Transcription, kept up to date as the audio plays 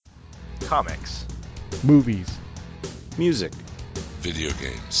Comics. Movies. Music. Video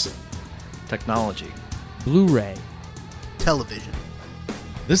games. Technology. Blu-ray. Television.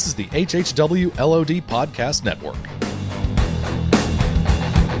 This is the HHW LOD Podcast Network.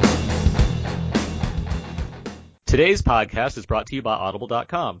 Today's podcast is brought to you by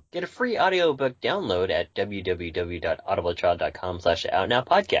Audible.com. Get a free audiobook download at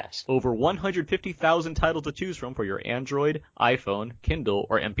www.audibletrial.com/outnowpodcast. Over 150,000 titles to choose from for your Android, iPhone, Kindle,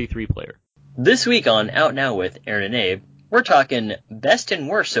 or MP3 player. This week on Out Now with Aaron and Abe, we're talking best and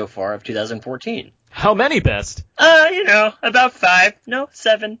worst so far of 2014. How many best? About 5. No,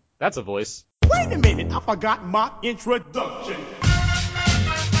 7. That's a voice. Wait a minute, I forgot my introduction.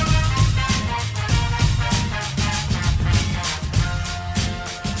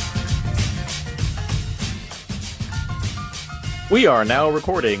 We are now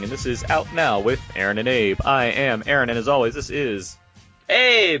recording, and this is Out Now with Aaron and Abe. I am Aaron, and as always, this is...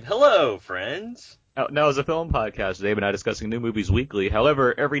 Abe! Hello, friends! Out Now is a film podcast. Abe and I discussing new movies weekly.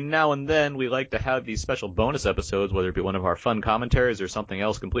 However, every now and then we like to have these special bonus episodes, whether it be one of our fun commentaries or something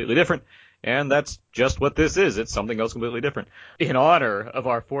else completely different. And that's just what this is. It's something else completely different. In honor of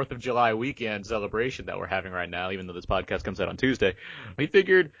our 4th of July weekend celebration that we're having right now, even though this podcast comes out on Tuesday, we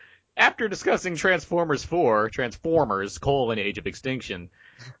figured... After discussing Transformers 4, Transformers: Age of Extinction,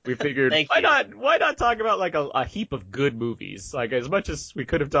 we figured why not talk about like a heap of good movies? Like as much as we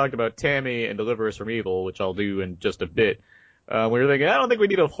could have talked about Tammy and Deliver Us from Evil, which I'll do in just a bit. We were thinking I don't think we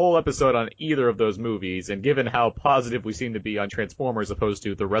need a whole episode on either of those movies. And given how positive we seem to be on Transformers opposed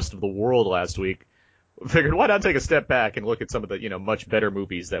to the rest of the world last week, we figured why not take a step back and look at some of the much better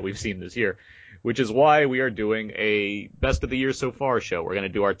movies that we've seen this year. Which is why we are doing a Best of the Year So Far show. We're going to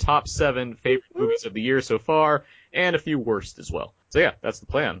do our top 7 favorite movies of the year so far, and a few worst as well. So yeah, that's the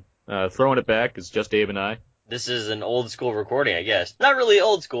plan. Throwing it back is just Abe and I. This is an old school recording, I guess. Not really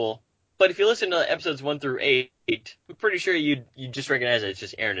old school, but if you listen to episodes 1 through 8, I'm pretty sure you'd just recognize it. It's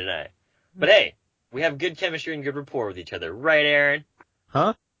just Aaron and I. But hey, we have good chemistry and good rapport with each other. Right, Aaron?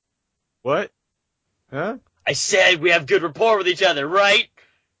 Huh? What? Huh? I said we have good rapport with each other, right?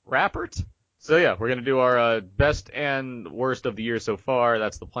 Rappert? So yeah, we're going to do our best and worst of the year so far.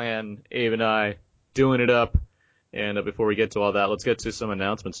 That's the plan. Abe and I doing it up. And before we get to all that, let's get to some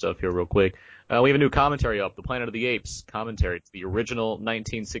announcement stuff here real quick. We have a new commentary up, The Planet of the Apes commentary. It's the original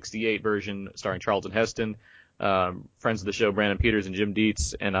 1968 version starring Charlton Heston. Friends of the show, Brandon Peters and Jim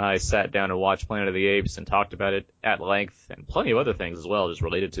Dietz, and I sat down and watched Planet of the Apes and talked about it at length and plenty of other things as well, just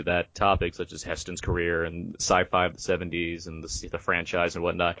related to that topic, such as Heston's career and sci-fi of the 70s and the franchise and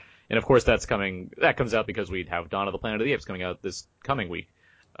whatnot. And of course, that comes out because we have Dawn of the Planet of the Apes coming out this coming week.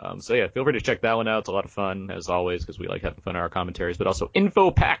 So yeah, feel free to check that one out. It's a lot of fun, as always, because we like having fun in our commentaries, but also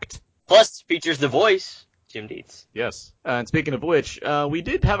info-packed. Plus, features the voice, Jim Dietz. Yes. And speaking of which, we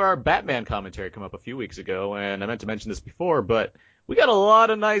did have our Batman commentary come up a few weeks ago, and I meant to mention this before, but we got a lot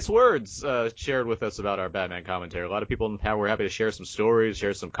of nice words shared with us about our Batman commentary. A lot of people were happy to share some stories,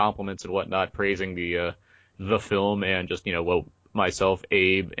 share some compliments and whatnot, praising the film and just, what myself,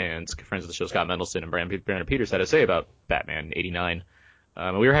 Abe, and friends of the show, Scott Mendelson and Brandon Peters had to say about Batman 89.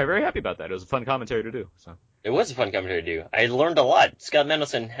 And we were very happy about that. It was a fun commentary to do. So. It was a fun commentary to do. I learned a lot. Scott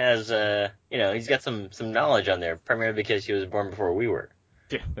Mendelson has, he's got some knowledge on there, primarily because he was born before we were.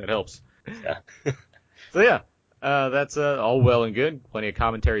 Yeah, that helps. Yeah. So yeah, that's all well and good. Plenty of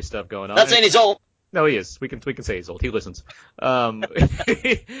commentary stuff going on. Not saying he's old. No, he is. We can say he's old. He listens. But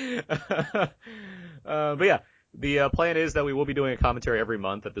yeah. The plan is that we will be doing a commentary every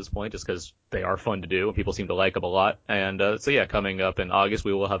month at this point, just because they are fun to do, and people seem to like them a lot. And so yeah, coming up in August,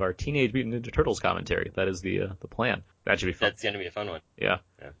 we will have our Teenage Mutant Ninja Turtles commentary. That is the plan. That should be fun. That's going to be a fun one. Yeah.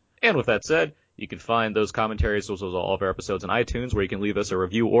 And with that said, you can find those commentaries, those all of our episodes on iTunes, where you can leave us a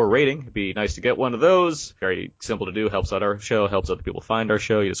review or rating. It'd be nice to get one of those. Very simple to do. Helps out our show. Helps other people find our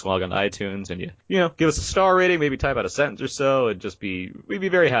show. You just log on to iTunes and you give us a star rating. Maybe type out a sentence or so. We'd be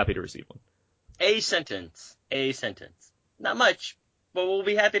very happy to receive one. A sentence. Not much, but we'll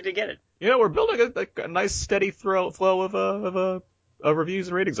be happy to get it. We're building a nice steady flow of reviews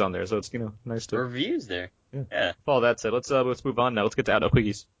and ratings on there, so it's nice to reviews there. Yeah. With all that said, let's move on now. Let's get to Out Now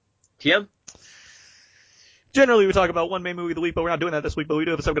Quickies. TM. Generally, we talk about one main movie of the week, but we're not doing that this week. But we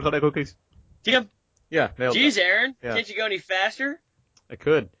do have a segment called Out Now Quickies. TM. Yeah. Jeez, Aaron, yeah. Can't you go any faster? I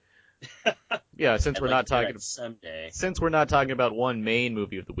could. Yeah, since we're not talking someday. Since we're not talking about one main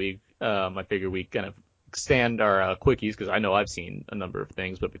movie of the week, I figure we kind of extend our quickies, because I know I've seen a number of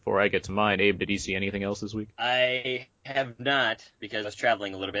things, but before I get to mine, Abe, did you see anything else this week? I have not, because I was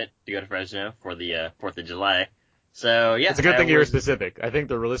traveling a little bit to go to Fresno for the 4th of July. So yeah, It's a good thing I you were was- specific. I think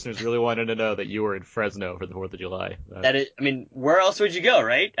the listeners really wanted to know that you were in Fresno for the 4th of July. That is, I mean, where else would you go,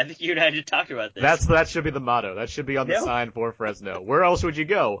 right? I think you and I just talked about this. That should be the motto. That should be on the No. sign for Fresno. Where else would you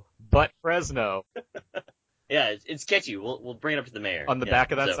go but Fresno? Yeah, it's catchy. We'll bring it up to the mayor. On the Yeah,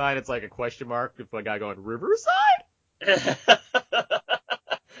 back of that so. sign, it's like a question mark with a guy going, Riverside?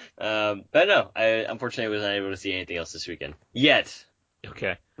 But no, I unfortunately was not able to see anything else this weekend. Yet.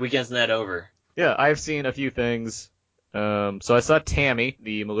 Okay. Weekend's not over. Yeah, I've seen a few things. So I saw Tammy,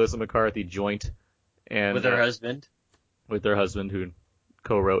 the Melissa McCarthy joint, and With her husband. with their husband who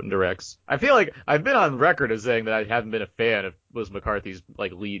co-wrote and directs. I feel like I've been on record as saying that I haven't been a fan of Melissa McCarthy's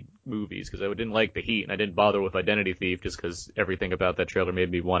like lead movies because I didn't like The Heat and I didn't bother with Identity Thief just because everything about that trailer made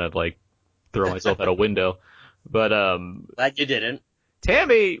me want to like throw myself out a window. But Glad you didn't.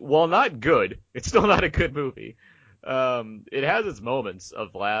 Tammy, while not good, it's still not a good movie. It has its moments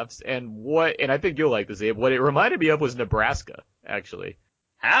of laughs, and I think you'll like this, Abe. What it reminded me of was Nebraska, actually,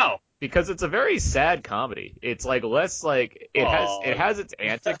 How? because it's a very sad comedy. It's like less like it has its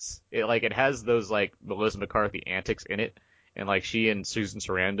antics. It has those like Melissa McCarthy antics in it, and like she and Susan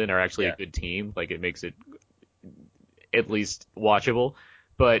Sarandon are actually a good team. Like it makes it at least watchable,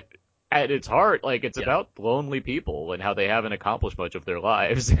 but at its heart, like it's about lonely people and how they haven't accomplished much of their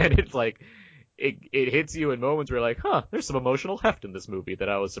lives, and it's like. It hits you in moments where you're like, huh, there's some emotional heft in this movie that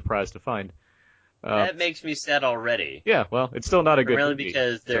I was surprised to find. That makes me sad already. Yeah, well, it's still not a good Primarily movie.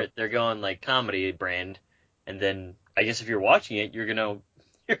 because so- they're going like comedy brand, and then I guess if you're watching it, you're gonna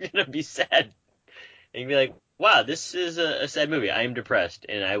be sad, and you'll be like, wow, this is a sad movie. I am depressed,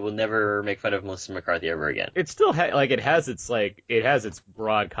 and I will never make fun of Melissa McCarthy ever again. It still it has its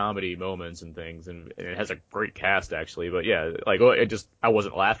broad comedy moments and things, and it has a great cast actually. But yeah, I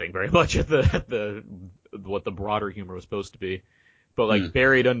wasn't laughing very much at the what the broader humor was supposed to be. But like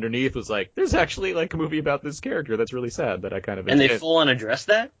buried underneath was like, there's actually like a movie about this character that's really sad that I kind of And they enjoyed. full on address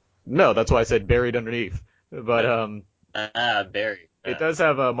that? No, that's why I said buried underneath. But Barry. it does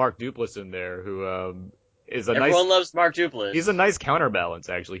have Mark Duplass in there who is a Everyone loves Mark Duplass. He's a nice counterbalance,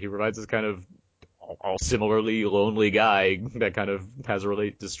 actually. He provides this kind of all similarly lonely guy that kind of has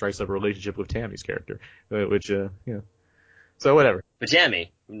just strikes up a relationship with Tammy's character, which, So whatever. But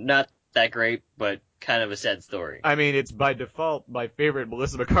Tammy, not that great, but kind of a sad story. I mean, it's by default my favorite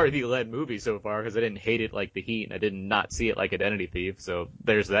Melissa McCarthy-led movie so far because I didn't hate it like The Heat and I did not see it like Identity Thief, so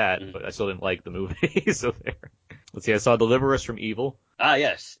there's that, but I still didn't like the movie, so there. Let's see, I saw Deliver Us from Evil. Ah,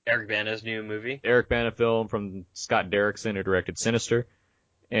 yes. Eric Bana's new movie. Eric Bana film from Scott Derrickson, who directed Sinister.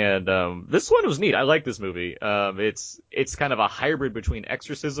 And this one was neat. I like this movie. It's kind of a hybrid between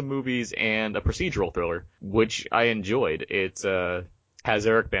exorcism movies and a procedural thriller, which I enjoyed. It has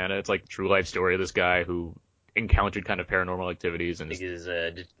Eric Bana. It's like the true life story of this guy who encountered kind of paranormal activities and I think it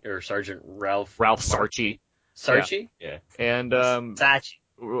is or Sergeant Ralph Sarchie. Sarchie? Yeah. And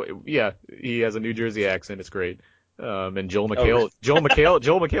Sachi. yeah, he has a New Jersey accent. It's great. And Joel Oh, McHale,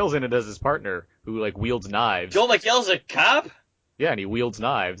 Joel McHale's in it as his partner, who like wields knives. Joel McHale's a cop? Yeah, and he wields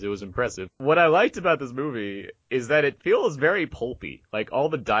knives. It was impressive. What I liked about this movie is that it feels very pulpy. Like all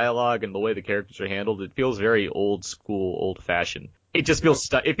the dialogue and the way the characters are handled, it feels very old school, old fashioned. It just feels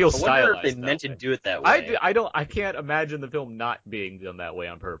I wonder stylized. if they meant to do it that way. I can't imagine the film not being done that way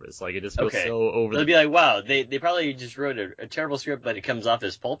on purpose. Like it just feels so over. They'll be like, wow, they probably just wrote a terrible script, but it comes off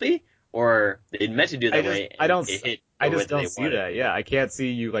as pulpy, or they meant to do it that way. I don't see see that. Yeah, I can't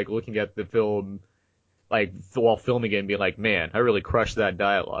see you like looking at the film like while filming it and being like, man, I really crushed that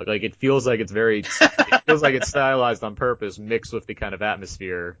dialogue. Like it feels like it's stylized on purpose, mixed with the kind of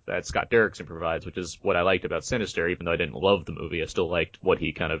atmosphere that Scott Derrickson provides, which is what I liked about Sinister. Even though I didn't love the movie, I still liked what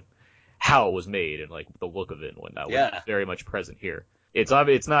he how it was made and like the look of it and whatnot. Which is very much present here. It's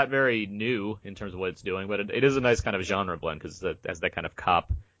not very new in terms of what it's doing, but it is a nice kind of genre blend because it has that kind of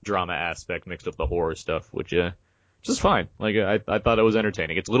cop drama aspect mixed with the horror stuff, which just fine. Like I thought it was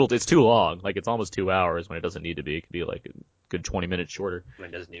entertaining. It's too long. Like it's almost 2 hours when it doesn't need to be. It could be like a good 20 minutes shorter. When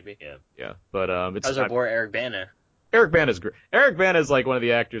it doesn't need to be, yeah. Yeah, but How's our boy Eric Bana? Eric Bana's great. Eric Bana is like one of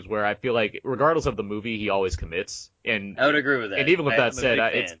the actors where I feel like regardless of the movie, he always commits. And I would agree with that. And even with that I'm a said,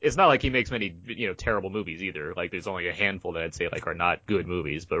 big fan. it's not like he makes many terrible movies either. Like there's only a handful that I'd say like are not good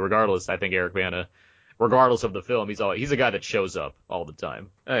movies. But regardless, I think Eric Bana, regardless of the film, he's a guy that shows up all the time.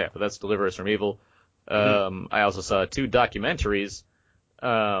 Oh yeah, but that's Deliver Us from Evil. I also saw 2 documentaries.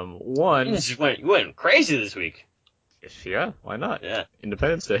 One. You went crazy this week. Yeah, why not? Yeah.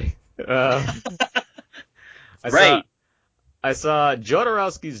 Independence Day. Right. I saw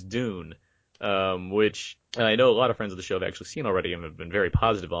Jodorowsky's Dune, which I know a lot of friends of the show have actually seen already and have been very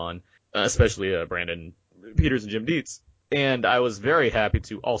positive on, especially Brandon Peters and Jim Dietz. And I was very happy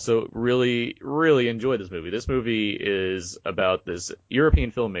to also really, really enjoy this movie. This movie is about this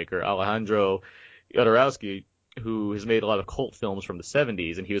European filmmaker, Alejandro Jodorowsky, who has made a lot of cult films from the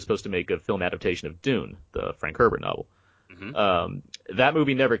 70s, and he was supposed to make a film adaptation of Dune, the Frank Herbert novel. That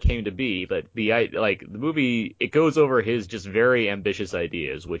movie never came to be, but the movie, it goes over his just very ambitious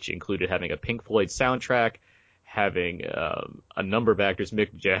ideas, which included having a Pink Floyd soundtrack, having a number of actors,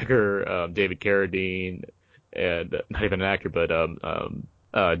 Mick Jagger, David Carradine, and not even an actor, but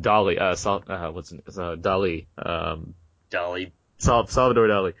Dali, Salvador Dali.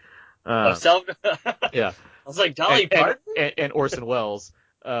 Salvador. Yeah. I was like, Dolly Parton? And Orson Welles,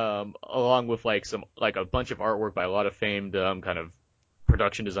 along with a bunch of artwork by a lot of famed kind of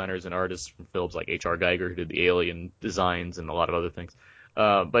production designers and artists from films like H.R. Geiger, who did the Alien designs and a lot of other things.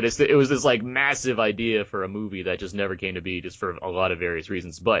 But it was this like massive idea for a movie that just never came to be, just for a lot of various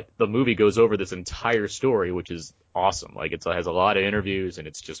reasons. But the movie goes over this entire story, which is awesome. Like it has a lot of interviews, and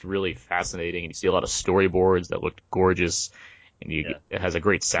it's just really fascinating. And you see a lot of storyboards that look gorgeous. And it has a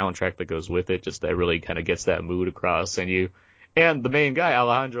great soundtrack that goes with it, just that really kind of gets that mood across. And the main guy,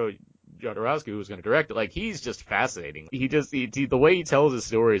 Alejandro Jodorowsky, who was going to direct it, like, he's just fascinating. The way he tells his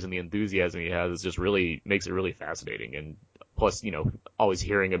stories and the enthusiasm he has is just really makes it really fascinating. And plus, always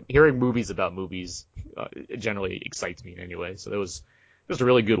hearing movies about movies generally excites me in any way. So that was just a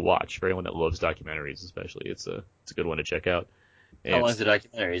really good watch for anyone that loves documentaries, especially. It's a good one to check out. And how long is the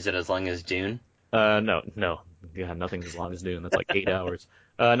documentary? Is it as long as Dune? No. Yeah, nothing's as long as Dune. That's like 8 hours.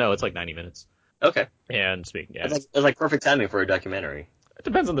 No, it's like 90 minutes. Okay. And speaking, yeah. It's like perfect timing for a documentary. It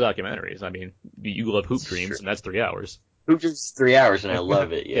depends on the documentaries. I mean, you love Hoop Dreams, and that's 3 hours. Hoop Dreams is 3 hours, and I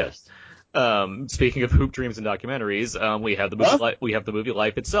love it. Yes. Speaking of Hoop Dreams and documentaries, we have the movie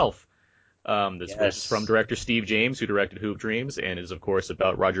Life Itself. This was from director Steve James, who directed Hoop Dreams, and is of course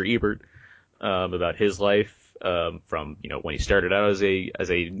about Roger Ebert, about his life. From when he started out as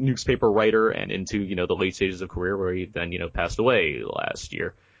a newspaper writer and into the late stages of career, where he then passed away last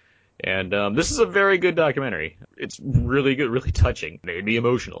year. And this is a very good documentary. It's really good, really touching, made me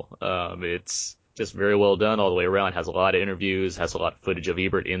emotional. It's just very well done all the way around. Has a lot of interviews, has a lot of footage of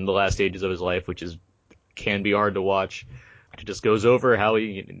Ebert in the last stages of his life, which can be hard to watch. It just goes over how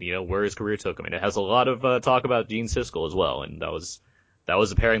he where his career took him, and it has a lot of talk about Gene Siskel as well, and that was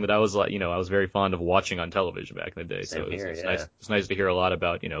a pairing that I was I was very fond of watching on television back in the day. Same here, it's nice to hear a lot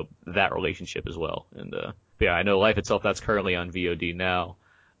about that relationship as well. And yeah, I know Life Itself, that's currently on VOD now,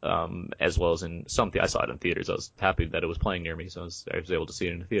 as well as in something. I saw it in theaters. I was happy that it was playing near me, so I was able to see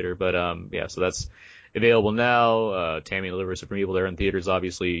it in the theater. But yeah, so that's available now. Tammy and the Liver of Supreme Evil, they're in theaters.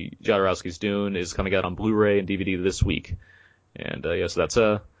 Obviously, Jodorowsky's Dune is coming out on Blu-ray and DVD this week. And yeah,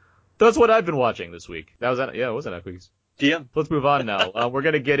 so that's what I've been watching this week. It wasn't that week's. Yeah. Let's move on now. We're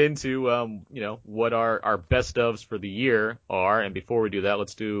going to get into, what our best ofs for the year are. And before we do that,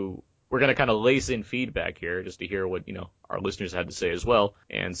 we're going to kind of lace in feedback here just to hear what, our listeners had to say as well.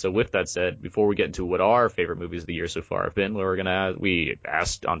 And so with that said, before we get into what our favorite movies of the year so far have been, we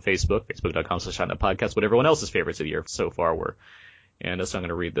asked on Facebook, facebook.com/podcast, what everyone else's favorites of the year so far were. And so I'm going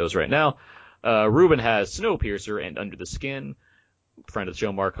to read those right now. Ruben has Snowpiercer and Under the Skin. Friend of the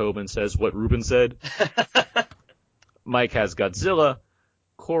show, Mark Hoban, says what Ruben said. Mike has Godzilla.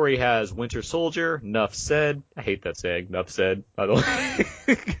 Corey has Winter Soldier. Nuff said. I hate that saying. Nuff said. By the way,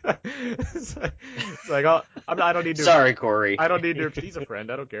 it's like I don't need to. Sorry, Corey. I don't need to. He's a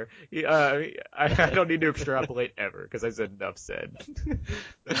friend. I don't care. I don't need to extrapolate ever because I said Nuff said.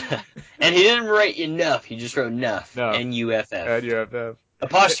 And he didn't write enough. He just wrote Nuff. No. Nuff. Nuff.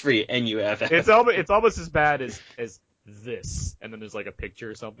 Apostrophe Nuff. It's almost as bad as this, and then there's like a picture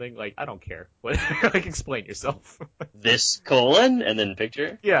or something. Like, I don't care. Like, explain yourself. This colon and then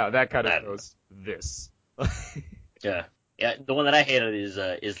picture. Yeah, that kind of goes this. Yeah. The one that I hated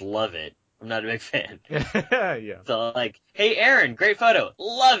is Love It. I'm not a big fan. Yeah. So like, hey Aaron, great photo,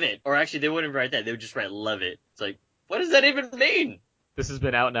 love it. Or actually, they wouldn't write that. They would just write Love It. It's like, what does that even mean? This has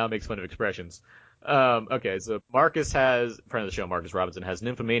been out now. Makes fun of expressions. Okay, so Marcus has, friend of the show, Marcus Robinson, has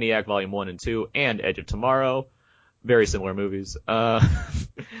Nymphomaniac Volume 1 and 2 and Edge of Tomorrow. Very similar movies.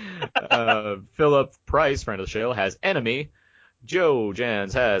 Philip Price, friend of the show, has Enemy. Joe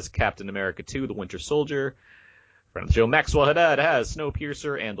Jans has Captain America 2, The Winter Soldier. Friend of the show, Maxwell Haddad, has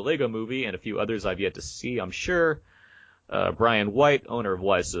Snowpiercer and the Lego Movie, and a few others I've yet to see, I'm sure. Brian White, owner of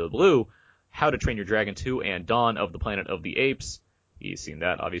Wise to the Blue, How to Train Your Dragon 2 and Dawn of the Planet of the Apes. He's seen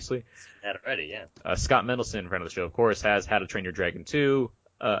that, obviously. Seen that already, yeah. Scott Mendelson, friend of the show, of course, has How to Train Your Dragon 2.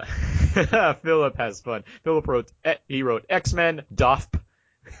 Philip has fun. Philip wrote X-Men, DOFP.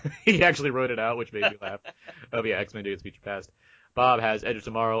 He actually wrote it out, which made me laugh. Oh yeah, X-Men Days of Future Past. Bob has Edge of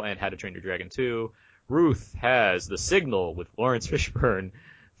Tomorrow and How to Train Your Dragon 2. Ruth has The Signal with Lawrence Fishburne.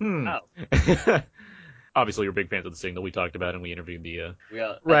 Wow. Obviously, you're big fans of The Signal. We talked about it and we interviewed the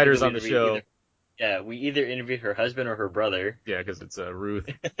I writers think on the show. we either interviewed her husband or her brother. Yeah, because it's Ruth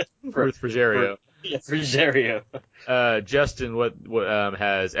Frigerio. Frigerio. Justin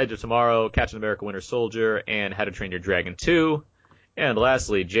has Edge of Tomorrow, Captain America Winter Soldier, and How to Train Your Dragon 2. And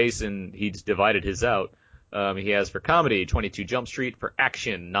lastly, Jason, he's divided his out. He has for comedy 22 Jump Street, for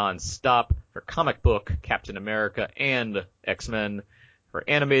action Non-Stop, for comic book Captain America and X-Men, for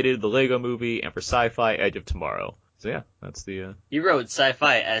animated The Lego Movie, and for sci-fi Edge of Tomorrow. So yeah, that's the... You wrote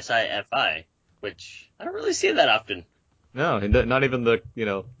sci-fi S-I-F-I, which I don't really see that often. No, not even the,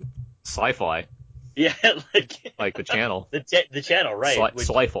 sci-fi. Yeah, like the channel. The channel, right.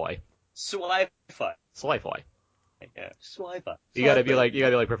 Sci-fi. Sci-fi. Sci-fi. Yeah, sci-fi. You gotta be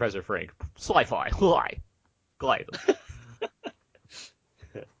like Professor Frank. Sci-fi. Glide.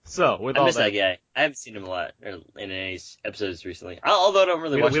 So, with all I miss that guy. I haven't seen him a lot in any episodes recently. Although I don't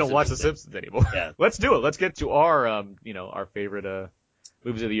really watch. We don't watch The Simpsons anymore. Yeah. Let's do it. Let's get to our our favorite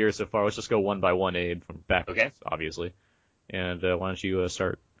movies of the year so far. Let's just go one by one, Abe, from backwards, okay. Obviously. And why don't you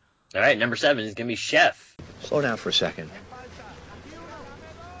start? All right, number 7 is gonna be Chef. Slow down for a second.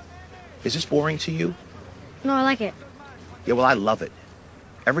 Is this boring to you? No, I like it. Yeah, well, I love it.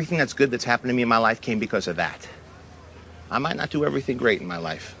 Everything that's good that's happened to me in my life came because of that. I might not do everything great in my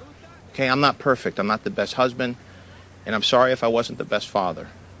life. Okay, I'm not perfect. I'm not the best husband. And I'm sorry if I wasn't the best father.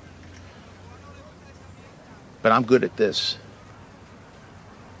 But I'm good at this.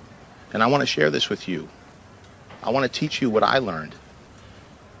 And I want to share this with you. I want to teach you what I learned.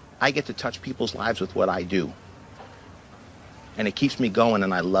 I get to touch people's lives with what I do. And it keeps me going,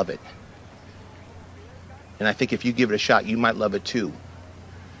 and I love it. And I think if you give it a shot, you might love it too.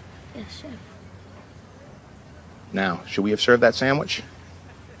 Yes, Chef. Now, should we have served that sandwich?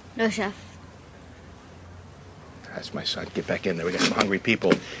 No, Chef. That's my son. Get back in there. We got some hungry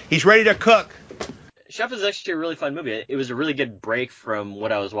people. He's ready to cook. Chef is actually a really fun movie. It was a really good break from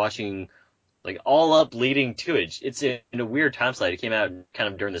what I was watching, all up leading to it. It's in a weird time slot. It came out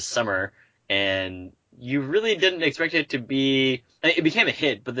kind of during the summer, and you really didn't expect it to be... It became a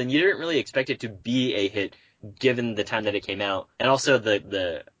hit, but then you didn't really expect it to be a hit given the time that it came out. And also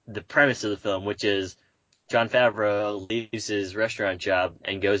the premise of the film, which is Jon Favreau leaves his restaurant job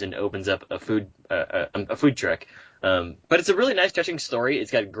and goes and opens up a food truck. But it's a really nice, touching story.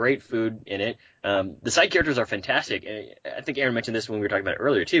 It's got great food in it. The side characters are fantastic. And I think Aaron mentioned this when we were talking about it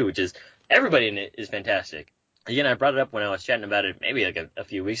earlier too, which is everybody in it is fantastic. Again, I brought it up when I was chatting about it maybe a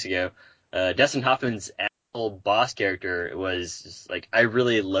few weeks ago. Dustin Hoffman's asshole boss character was just I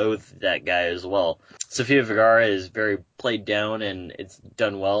really loathe that guy as well. Sofia Vergara is very played down and it's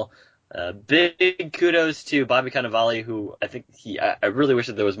done well. Big kudos to Bobby Cannavale, who I think I really wish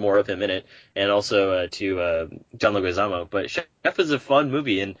that there was more of him in it, and also to John Leguizamo. But Chef is a fun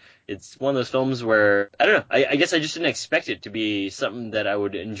movie, and it's one of those films where, I don't know, I guess I just didn't expect it to be something that I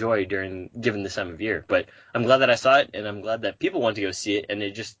would enjoy given this time of year. But I'm glad that I saw it, and I'm glad that people want to go see it, and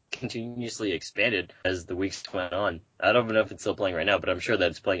it just continuously expanded as the weeks went on. I don't even know if it's still playing right now, but I'm sure that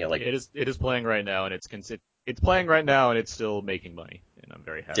it's playing at It is playing right now, and it's playing right now, and it's still making money, and I'm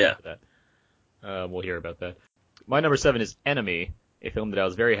very happy with that. We'll hear about that. My number 7 is Enemy, a film that I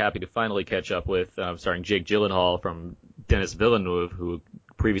was very happy to finally catch up with, starring Jake Gyllenhaal from Denis Villeneuve, who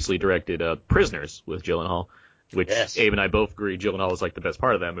previously directed Prisoners with Gyllenhaal, which Abe and I both agree Gyllenhaal was the best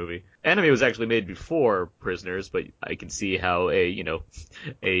part of that movie. Enemy was actually made before Prisoners, but I can see how a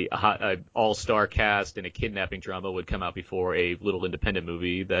all-star cast and a kidnapping drama would come out before a little independent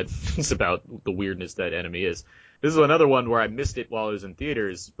movie that's about the weirdness that Enemy is. This is another one where I missed it while it was in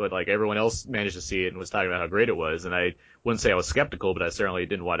theaters, but everyone else managed to see it and was talking about how great it was. And I wouldn't say I was skeptical, but I certainly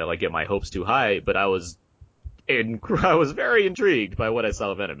didn't want to get my hopes too high. But I was very intrigued by what I saw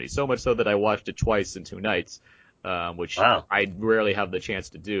of Enemy, so much so that I watched it twice in 2 nights, which I rarely have the chance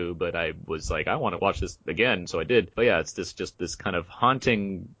to do. But I was I want to watch this again, so I did. But yeah, it's this kind of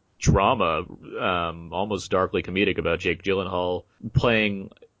haunting drama, almost darkly comedic about Jake Gyllenhaal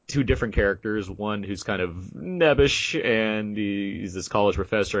playing 2 different characters, one who's kind of nebbish and he's this college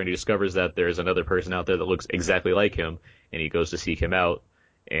professor and he discovers that there's another person out there that looks exactly like him and he goes to seek him out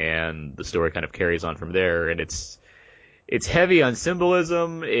and the story kind of carries on from there. And it's heavy on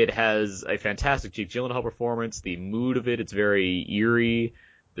symbolism. It has a fantastic Jake Gyllenhaal performance. The mood of it's very eerie.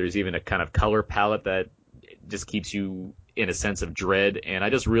 There's even a kind of color palette that just keeps you in a sense of dread, and I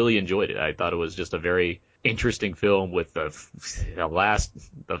just really enjoyed it. I thought it was just a very interesting film with the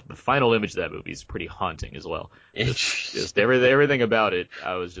final image of that movie is pretty haunting as well. Just everything about it,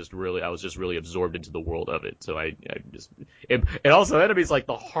 I was just really absorbed into the world of it. So and also Enemy is like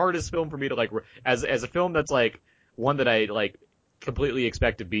the hardest film for me to like as a film that's like one that I like completely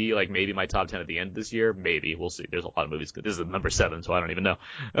expect to be like maybe my top 10 at the end of this year. Maybe we'll see. There's a lot of movies. This is number 7, so I don't even know.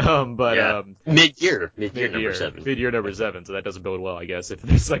 Mid-year number 7. Mid-year number 7. So that doesn't bode well, I guess, if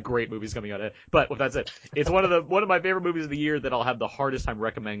there's like great movies coming out of it. But with that said, it's one of my favorite movies of the year that I'll have the hardest time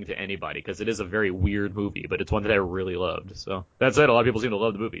recommending to anybody because it is a very weird movie, but it's one that I really loved. So that's it. A lot of people seem to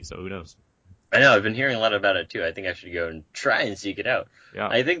love the movie, so who knows? I know. I've been hearing a lot about it too. I think I should go and try and seek it out. Yeah.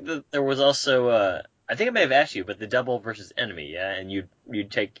 I think that there was also. I think I may have asked you, but the Double versus Enemy, yeah, and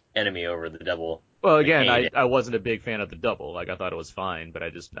you'd take Enemy over the Double. Well, again, I wasn't a big fan of the Double. Like I thought it was fine, but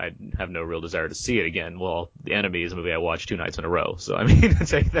I have no real desire to see it again. Well, The Enemy is a movie I watched 2 nights in a row, so I mean,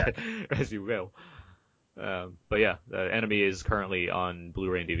 take that as you will. But yeah, The Enemy is currently on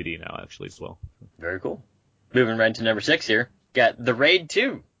Blu-ray and DVD now, actually, as well. Very cool. Moving right to number 6 here, got The Raid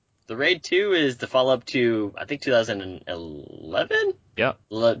 2. The Raid 2 is the follow-up to, I think, 2011? Yeah.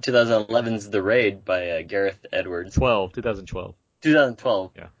 2011's The Raid by Gareth Edwards. 2012.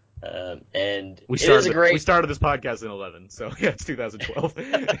 2012. Yeah. And we we started this podcast in 11, so yeah, it's 2012.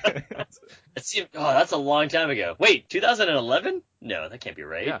 That's a long time ago. Wait, 2011? No, that can't be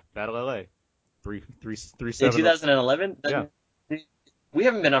right. Yeah, Battle LA. 3-7. In 2011? Yeah. We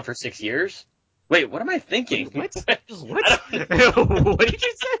haven't been on for 6 years. Wait, what am I thinking? What? What did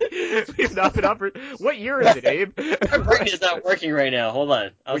you say? We've not been on for... What year is it, Abe? My brain is not working right now. Hold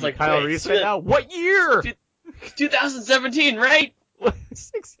on. I was like, Kyle Reese right now? What year? 2017, right?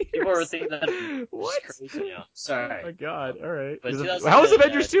 6 years. People are thinking that. What? Crazy now. Sorry. Oh my God. All right. But How was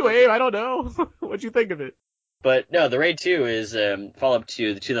Avengers 2, Abe? I don't know. What'd you think of it? But no, The Raid 2 is follow-up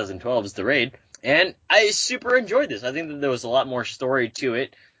to the 2012's The Raid, and I super enjoyed this. I think that there was a lot more story to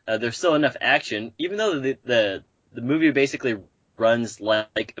it. There's still enough action, even though the movie basically runs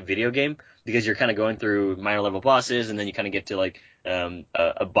like a video game because you're kind of going through minor level bosses, and then you kind of get to like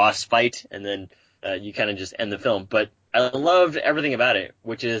a boss fight, and then you kind of just end the film. But I loved everything about it,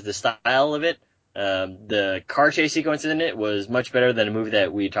 which is the style of it. The car chase sequence in it was much better than a movie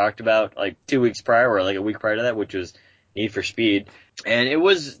that we talked about like 2 weeks prior, or like a week prior to that, which was Need for Speed. And it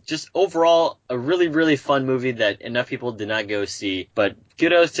was just overall a really, really fun movie that enough people did not go see. But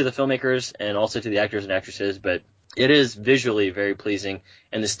kudos to the filmmakers and also to the actors and actresses. But it is visually very pleasing,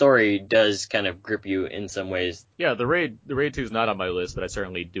 and the story does kind of grip you in some ways. Yeah, The Raid 2 is not on my list, but I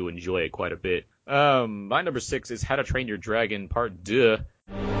certainly do enjoy it quite a bit. My number 6 is How to Train Your Dragon Part 2.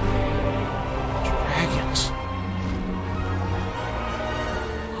 Dragons.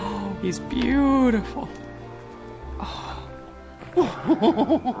 Oh, he's beautiful.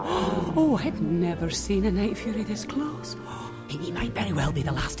 Oh, I've never seen a Night Fury this close. He might very well be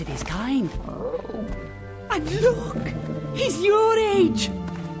the last of his kind. And look, he's your age.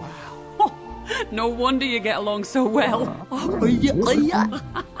 Wow. Oh, no wonder you get along so well.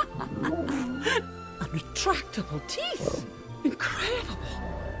 Unretractable teeth. Incredible.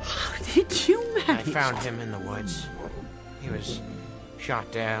 How did you manage? I found him in the woods. He was shot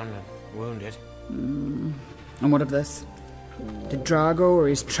down and wounded. And what of this? Did Drago or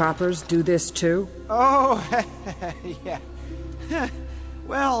his trappers do this too? Oh, yeah.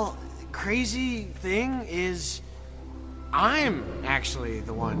 Well, crazy thing is, I'm actually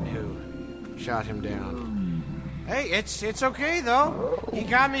the one who shot him down. Hey, it's okay though. He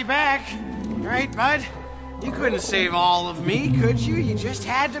got me back, right, bud? You couldn't save all of me, could you? You just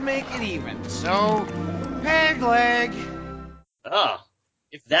had to make it even. So, peg leg. Oh,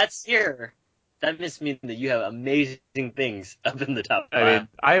 if that's here, that must mean that you have amazing things up in the top 5. I mean,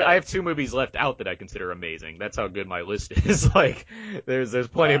 I have 2 movies left out that I consider amazing. That's how good my list is. Like, there's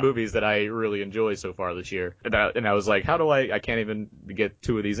plenty of movies that I really enjoy so far this year. And I was like, how do I can't even get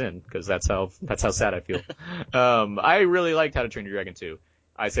 2 of these in, because that's how sad I feel. I really liked How to Train Your Dragon 2.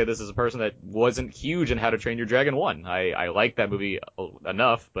 I say this as a person that wasn't huge in How to Train Your Dragon 1. I liked that movie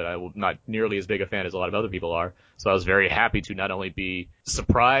enough, but I'm not nearly as big a fan as a lot of other people are. So I was very happy to not only be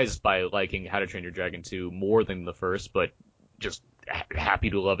surprised by liking How to Train Your Dragon 2 more than the first, but just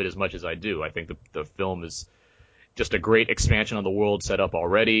happy to love it as much as I do. I think the film is just a great expansion on the world set up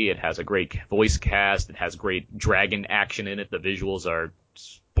already. It has a great voice cast. It has great dragon action in it. The visuals are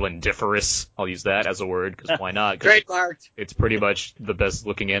splendiferous. I'll use that as a word, because why not? Trademarked. It's pretty much the best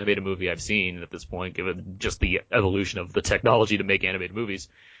looking animated movie I've seen at this point, given just the evolution of the technology to make animated movies.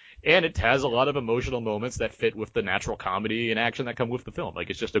 And it has a lot of emotional moments that fit with the natural comedy and action that come with the film. Like,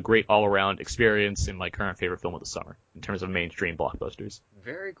 it's just a great all-around experience and my current favorite film of the summer in terms of mainstream blockbusters.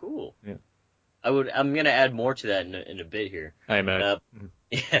 Very cool. Yeah. I'm gonna add more to that in a bit here. Hey, man.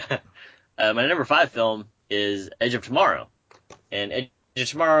 Yeah. My number 5 film is Edge of Tomorrow, and Edge of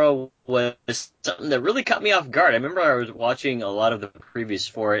Tomorrow was something that really caught me off guard. I remember I was watching a lot of the previews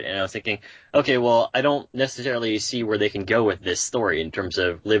for it, and I was thinking, okay, well, I don't necessarily see where they can go with this story in terms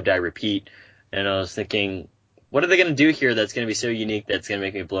of live, die, repeat. And I was thinking, what are they going to do here that's going to be so unique that's going to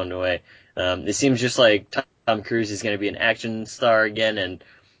make me blown away? It seems just like Tom Cruise is going to be an action star again, and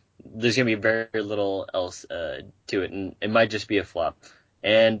there's going to be very little else to it, and it might just be a flop.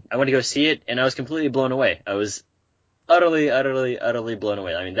 And I went to go see it, and I was completely blown away. I was utterly blown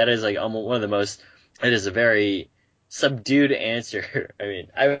away. I mean, that is like almost one of the most. It is a very subdued answer. I mean,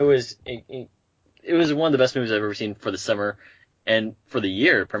 it was one of the best movies I've ever seen for the summer and for the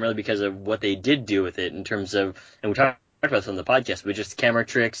year, primarily because of what they did do with it in terms of, and we talked about this on the podcast, but just camera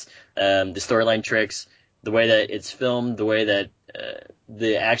tricks, the storyline tricks, the way that it's filmed, the way that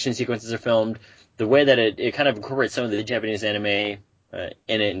the action sequences are filmed, the way that it kind of incorporates some of the Japanese anime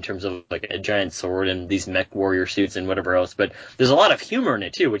in it in terms of like a giant sword and these mech warrior suits and whatever else. But there's a lot of humor in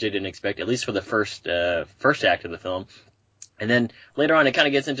it too, which I didn't expect, at least for the first act of the film. And then later on, it kind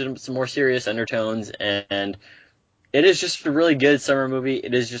of gets into some more serious undertones, and it is just a really good summer movie.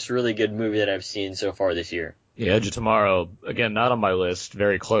 It is just a really good movie that I've seen so far this year. Yeah, Edge of Tomorrow, again, not on my list,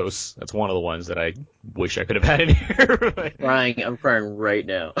 very close. That's one of the ones that I wish I could have had in here. I'm crying right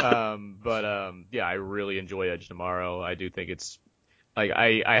now. Yeah, I really enjoy Edge of Tomorrow. I do think it's, like,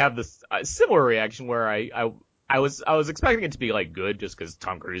 I have this similar reaction where I was expecting it to be, like, good, just because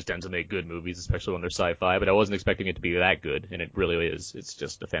Tom Cruise tends to make good movies, especially when they're sci-fi, but I wasn't expecting it to be that good, and it really is. It's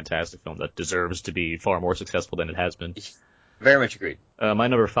just a fantastic film that deserves to be far more successful than it has been. Very much agreed. My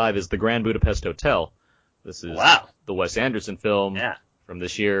number 5 is The Grand Budapest Hotel. This is the Wes Anderson film from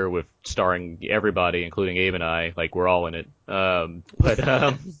this year, with starring everybody, including Abe and I. Like, we're all in it.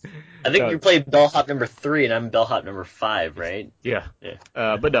 I think you played bellhop number 3, and I'm bellhop number 5, right? Yeah.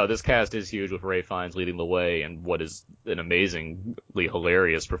 But no, this cast is huge, with Ralph Fiennes leading the way, and what is an amazingly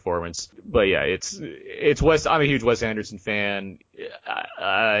hilarious performance. But yeah, it's Wes. I'm a huge Wes Anderson fan.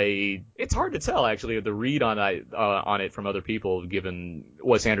 It's hard to tell, actually, the read on it from other people, given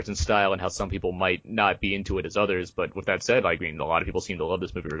Wes Anderson's style and how some people might not be into it as others. But with that said, I mean, a lot of people seem to love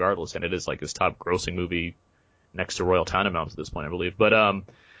this movie regardless, and it is like his top grossing movie next to Royal Tenenbaums at this point, I believe. But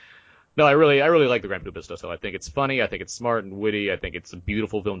no, I really like The Grand Budapest Hotel. I think it's funny. I think it's smart and witty. I think it's a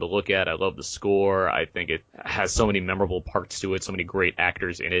beautiful film to look at. I love the score. I think it has so many memorable parts to it, so many great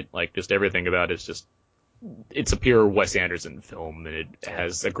actors in it. Like, just everything about it's a pure Wes Anderson film, and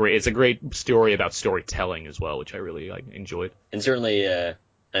it's a great story about storytelling as well, which I really enjoyed. And certainly,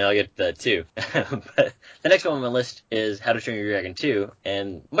 I'll get that too. But the next one on my list is How to Train Your Dragon 2,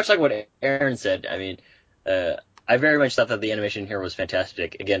 and much like what Aaron said, I mean, I very much thought that the animation here was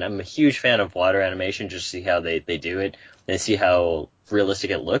fantastic. Again, I'm a huge fan of water animation, just to see how they do it and see how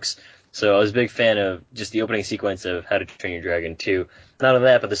realistic it looks. So I was a big fan of just the opening sequence of How to Train Your Dragon 2. Not only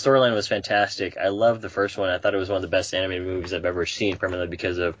that, but the storyline was fantastic. I loved the first one. I thought it was one of the best animated movies I've ever seen, primarily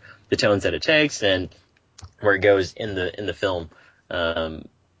because of the tones that it takes and where it goes in the film.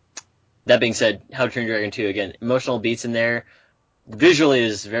 That being said, How to Train Your Dragon 2, again, emotional beats in there. Visually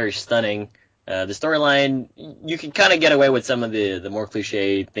is very stunning. The storyline, you can kind of get away with some of the more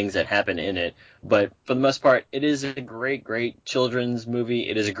cliche things that happen in it, but for the most part, it is a great children's movie.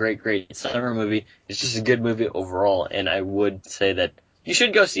 It is a great summer movie. It's just a good movie overall, and I would say that you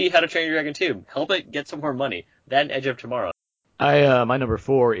should go see How to Train Your Dragon 2. Help it get some more money. That and Edge of Tomorrow. My number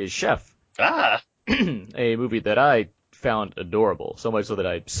 4 is Chef. A movie that I found adorable, so much so that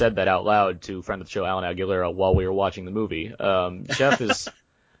I said that out loud to friend of the show Alan Aguilera while we were watching the movie.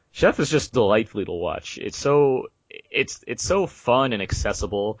 Chef is just delightfully to watch. It's so fun and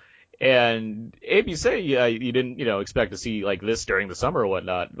accessible. And Abe, you say you didn't expect to see like this during the summer or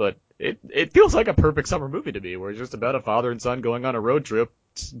whatnot, but it feels like a perfect summer movie to me, where it's just about a father and son going on a road trip,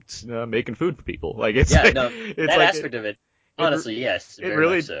 making food for people. Like it's that aspect of it. Honestly, yes. It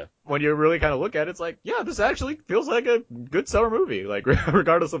really, so. When you really kind of look at it, it's like, yeah, this actually feels like a good summer movie. Like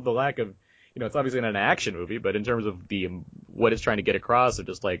regardless of the lack of. It's obviously not an action movie, but in terms of what it's trying to get across of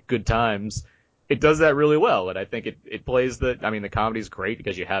just like good times, it does that really well. And I think it plays the comedy's great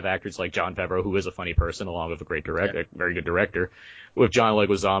because you have actors like Jon Favreau, who is a funny person, along with a great director, very good director, with John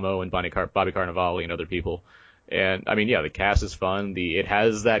Leguizamo and Bobby Cannavale and other people. And the cast is fun. It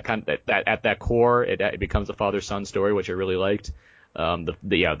has that kind of, that at that core, it becomes a father-son story, which I really liked.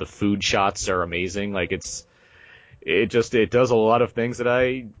 The food shots are amazing. Like it does a lot of things that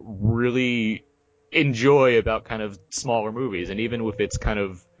I really enjoy about kind of smaller movies. And even with its kind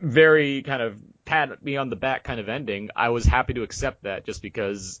of very kind of pat me on the back kind of ending, I was happy to accept that just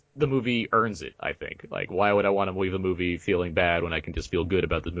because the movie earns it, I think. Like, why would I want to leave a movie feeling bad when I can just feel good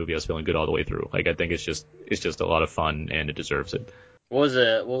about the movie? I was feeling good all the way through. Like, I think it's just a lot of fun, and it deserves it. What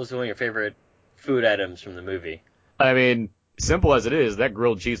was one of your favorite food items from the movie? I mean, simple as it is, that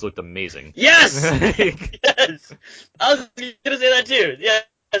grilled cheese looked amazing. Yes! Yes! I was gonna say that too. Yeah.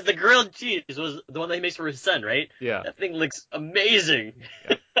 The grilled cheese was the one that he makes for his son, right? Yeah. That thing looks amazing.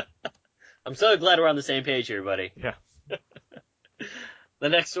 Yeah. I'm so glad we're on the same page here, buddy. Yeah. The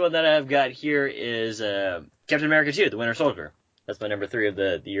next one that I've got here is Captain America 2, The Winter Soldier. That's my number 3 of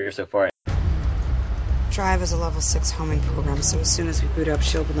the year so far. Drive is a level 6 homing program, so as soon as we boot up,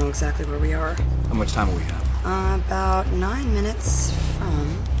 S.H.I.E.L.D. will know exactly where we are. How much time will we have? About 9 minutes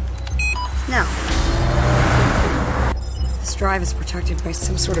from now. This drive is protected by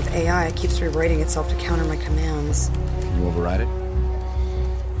some sort of AI. It keeps rewriting itself to counter my commands. Can you override it?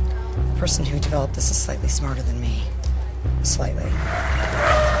 The person who developed this is slightly smarter than me. Slightly. I'm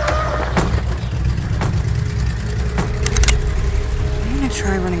gonna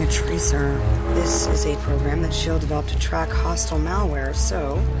try running a tracer. This is a program that S.H.I.E.L.D. developed to track hostile malware,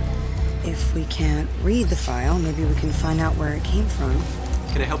 so if we can't read the file, maybe we can find out where it came from.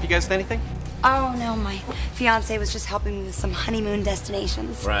 Can I help you guys with anything? Oh, no, my fiancé was just helping me with some honeymoon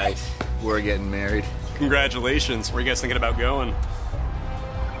destinations. Right. We're getting married. Congratulations. Where are you guys thinking about going?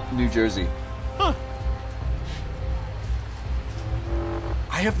 New Jersey. Huh.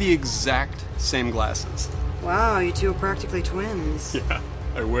 I have the exact same glasses. Wow, you two are practically twins. Yeah,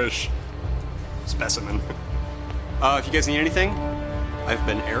 I wish. Specimen. If you guys need anything, I've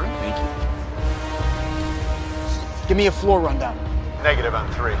been Aaron. Thank you. Give me a floor rundown. Negative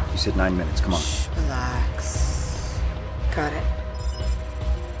on 3. You said 9 minutes. Come on. Shh, relax. Got it.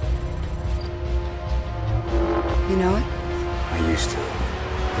 You know it? I used to.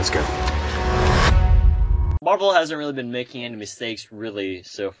 Let's go. Marvel hasn't really been making any mistakes really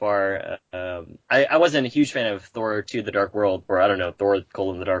so far. I wasn't a huge fan of Thor 2 The Dark World, or I don't know, Thor: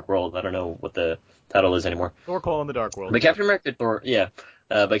 The Dark World. I don't know what the title is anymore. Thor: The Dark World. But Captain America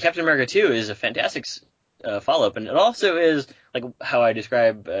but Captain America 2 is a fantastic follow-up, and it also is, like how I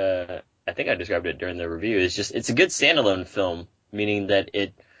describe, I think I described it during the review, it's a good standalone film, meaning that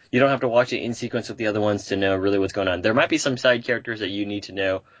you don't have to watch it in sequence with the other ones to know really what's going on. There might be some side characters that you need to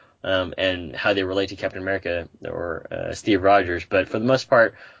know, and how they relate to Captain America or Steve Rogers, but for the most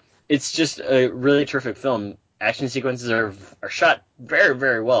part, it's just a really terrific film. Action sequences are shot very,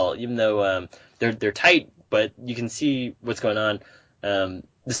 very well, even though they're tight, but you can see what's going on.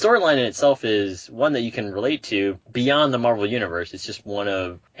 The storyline in itself is one that you can relate to beyond the Marvel Universe. It's just one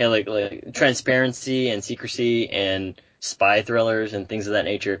of, hey, like transparency and secrecy and spy thrillers and things of that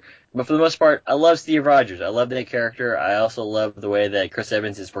nature. But for the most part, I love Steve Rogers. I love that character. I also love the way that Chris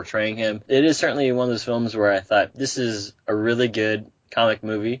Evans is portraying him. It is certainly one of those films where I thought, this is a really good comic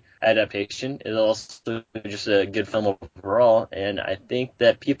movie adaptation. It's also just a good film overall, and I think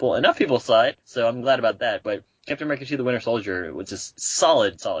that enough people saw it, so I'm glad about that. But Captain America 2: The Winter Soldier was a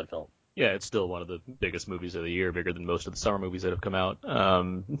solid film. Yeah, it's still one of the biggest movies of the year, bigger than most of the summer movies that have come out.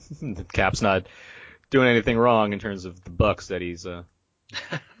 Cap's not doing anything wrong in terms of the bucks that he's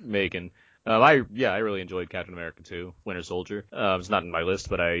making. I really enjoyed Captain America 2: Winter Soldier. It's not in my list,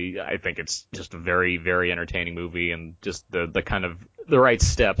 but I think it's just a very, very entertaining movie, and just the kind of the right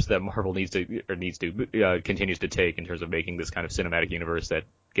steps that Marvel continues to take in terms of making this kind of cinematic universe that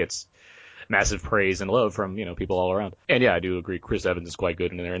gets massive praise and love from people all around. And yeah, I do agree. Chris Evans is quite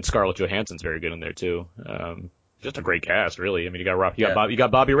good in there, and Scarlett Johansson's very good in there too. Just a great cast, really. I mean, you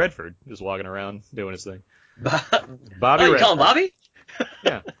got Bobby Redford just walking around doing his thing. Bobby Redford. You call him Bobby?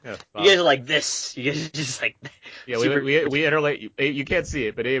 Yeah. You guys are like this. You guys are just like. Yeah, we interlace. You can't see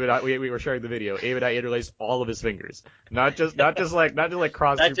it, but Abe and I, we were sharing the video. Abe and I interlaced all of his fingers, not just like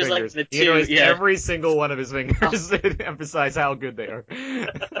cross two fingers. Like he interlaced every single one of his fingers to emphasize how good they are.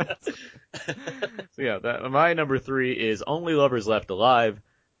 So yeah, my number 3 is Only Lovers Left Alive.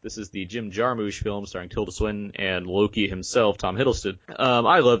 This is the Jim Jarmusch film starring Tilda Swinton and Loki himself, Tom Hiddleston.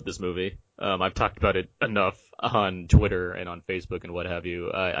 I love this movie. I've talked about it enough on Twitter and on Facebook and what have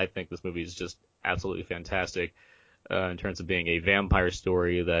you. I think this movie is just absolutely fantastic in terms of being a vampire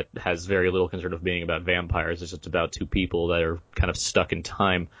story that has very little concern of being about vampires. It's just about two people that are kind of stuck in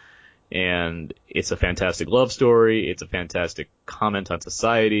time. And it's a fantastic love story. It's a fantastic comment on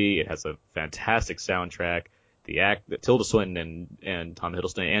society. It has a fantastic soundtrack. Tilda Swinton and Tom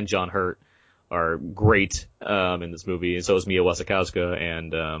Hiddleston and John Hurt are great in this movie, and so is Mia Wasikowska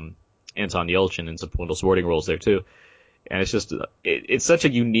and Anton Yelchin in some little supporting roles there too. And it's just, it's such a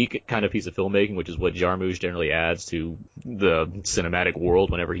unique kind of piece of filmmaking, which is what Jarmusch generally adds to the cinematic world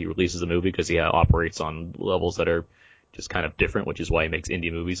whenever he releases a movie, because he operates on levels that are just kind of different, which is why he makes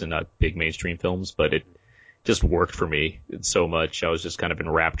indie movies and not big mainstream films. But it just worked for me so much. I was just kind of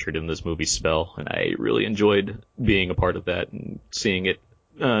enraptured in this movie spell, and I really enjoyed being a part of that and seeing it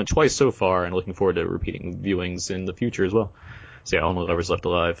twice so far, and looking forward to repeating viewings in the future as well. So yeah, Only Lovers Left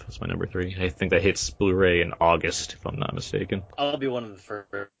Alive is my number 3. I think that hits Blu-ray in August, if I'm not mistaken. I'll be one of the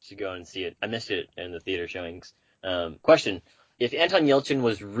first to go and see it. I missed it in the theater showings. Question: if Anton Yelchin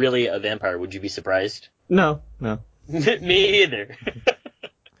was really a vampire, would you be surprised? No. Me either.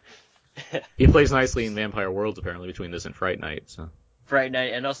 He plays nicely in Vampire Worlds, apparently, between this and Fright Night. So. Fright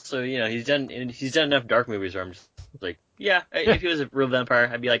Night, and also, he's done enough dark movies where I'm just like, yeah, if he was a real vampire,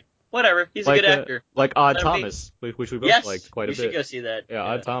 I'd be like, whatever, he's a good actor. Like Odd Thomas, which we both liked quite a bit. You should go see that. Yeah,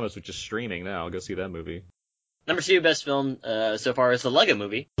 Odd Thomas, which is streaming now. I'll go see that movie. Number 2 best film so far is the Lego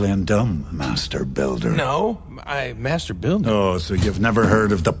Movie. Dumb Master Builder. No, Master Builder. Oh, so you've never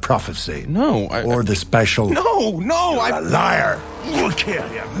heard of the prophecy? No. Or the special? No, You're a liar. We'll kill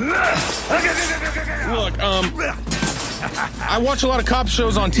you. Look, I watch a lot of cop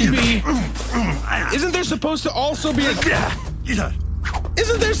shows on TV. Isn't there supposed to also be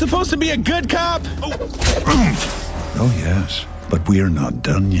Isn't there supposed to be a good cop? Oh, yes, but we're not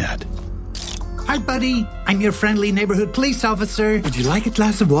done yet. Hi, buddy. I'm your friendly neighborhood police officer. Would you like a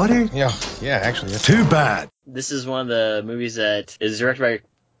glass of water? Yeah, actually. Too bad. This is one of the movies that is directed by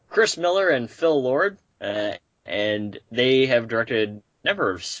Chris Miller and Phil Lord, and they have directed a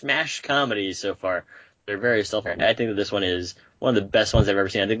number of smash comedies so far. They're very self-aware. I think that this one is one of the best ones I've ever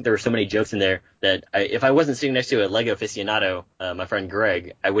seen. I think there were so many jokes in there that if I wasn't sitting next to a Lego aficionado, my friend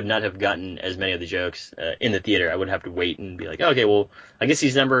Greg, I would not have gotten as many of the jokes in the theater. I would have to wait and be like, okay, well, I guess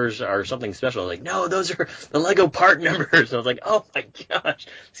these numbers are something special. Like, no, those are the Lego part numbers. I was like, oh my gosh,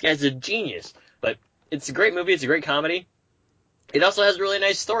 this guy's a genius. But it's a great movie. It's a great comedy. It also has a really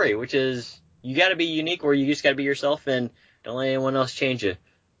nice story, which is you got to be unique or you just got to be yourself and don't let anyone else change you.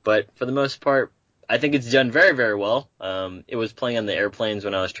 But for the most part, I think it's done very, very well. It was playing on the airplanes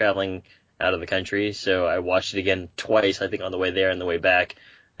when I was traveling out of the country, so I watched it again twice, I think, on the way there and the way back.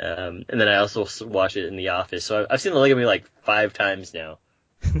 And then I also watched it in the office. So I've seen the Lego Movie like 5 times now.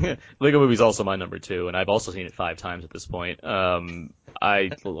 Lego Movie is also my number 2, and I've also seen it 5 times at this point.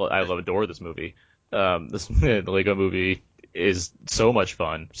 I adore this movie. The LegoMovie is so much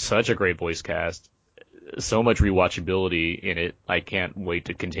fun, such a great voice cast, so much rewatchability in it. I can't wait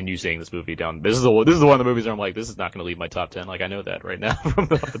to continue seeing this movie down. This is one of the movies where I'm like, this is not going to leave my top 10. Like, I know that right now from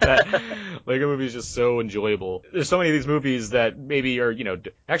the bat. Lego Movie is just so enjoyable. There's so many of these movies that maybe are,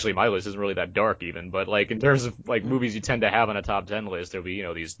 actually my list isn't really that dark even, but like in terms of like movies you tend to have on a top 10 list, there'll be,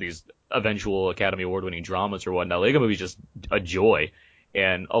 these eventual Academy Award winning dramas or whatnot. Lego Movie is just a joy.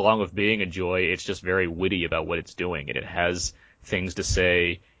 And along with being a joy, it's just very witty about what it's doing, and it has things to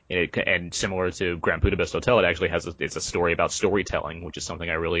say. And similar to Grand Budapest Hotel, it actually it's a story about storytelling, which is something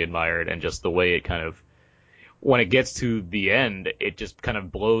I really admired. And just the way it kind of, when it gets to the end, it just kind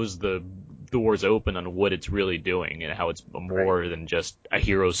of blows the doors open on what it's really doing and how it's more than just a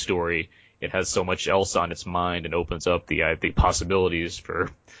hero story. It has so much else on its mind and opens up the possibilities for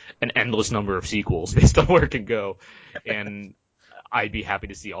an endless number of sequels based on where it can go. And I'd be happy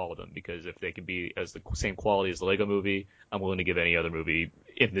to see all of them, because if they can be as the same quality as the Lego Movie, I'm willing to give any other movie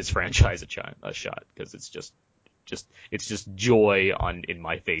in this franchise a shot, because it's just joy in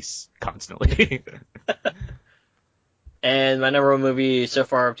my face constantly. And my number 1 movie so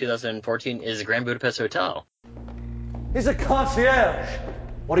far of 2014 is Grand Budapest Hotel. He's a concierge.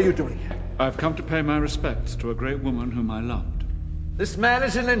 What are you doing here? I've come to pay my respects to a great woman whom I loved. This man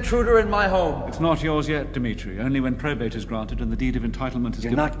is an intruder in my home. It's not yours yet, Dmitri. Only when probate is granted and the deed of entitlement is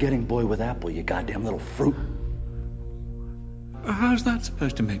given. You're not getting boy with apple, you goddamn little fruit. How's that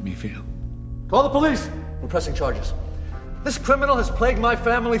supposed to make me feel? Call the police. We're pressing charges. This criminal has plagued my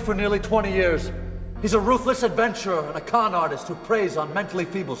family for nearly 20 years. He's a ruthless adventurer and a con artist who preys on mentally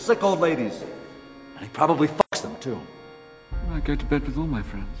feeble, sick old ladies. And he probably fucks them, too. I go to bed with all my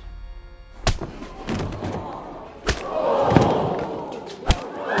friends.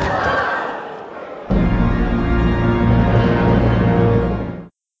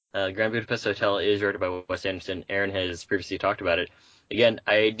 Grand Budapest Hotel is directed by Wes Anderson. Aaron has previously talked about it. Again,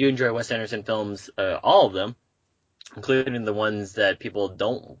 I do enjoy Wes Anderson films, all of them, including the ones that people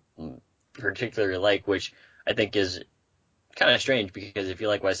don't particularly like, which I think is kind of strange, because if you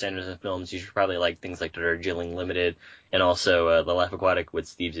like Wes Anderson films, you should probably like things like Darjeeling Limited and also The Life Aquatic with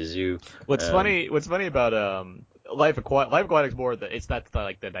Steve Zissou. What's funny about Life Aquatic's more it's not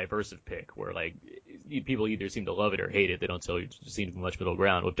like the diversive pick where like people either seem to love it or hate it. They don't seem to be much middle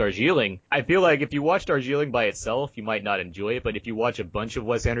ground. With Darjeeling, I feel like if you watch Darjeeling by itself, you might not enjoy it. But if you watch a bunch of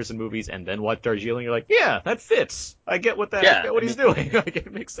Wes Anderson movies and then watch Darjeeling, you're like, yeah, that fits. I get what he's doing. Like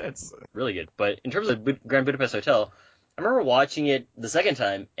it makes sense. Really good. But in terms of Grand Budapest Hotel, I remember watching it the second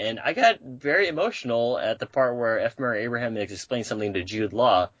time, and I got very emotional at the part where F. Murray Abraham explains something to Jude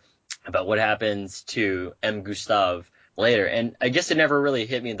Law about what happens to M. Gustave later. And I guess it never really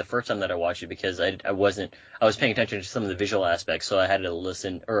hit me the first time that I watched it because I was paying attention to some of the visual aspects, so I had to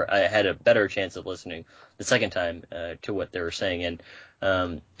listen, or I had a better chance of listening the second time to what they were saying. And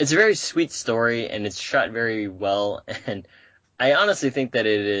it's a very sweet story, and it's shot very well, and I honestly think that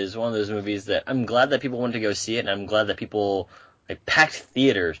it is one of those movies that I'm glad that people went to go see it, and I'm glad that people packed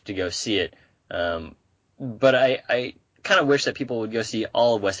theaters to go see it. But I kind of wish that people would go see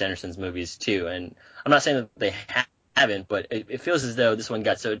all of Wes Anderson's movies too. And I'm not saying that they haven't, but it feels as though this one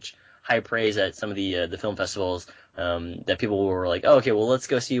got such high praise at some of the film festivals that people were like, oh, okay, well, let's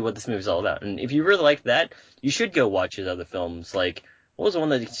go see what this movie's all about. And if you really like that, you should go watch his other films. Like, what was the one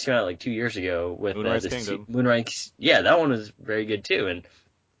that came out like 2 years ago with Moonrise Kingdom? Moonrise, yeah, that one was very good too. And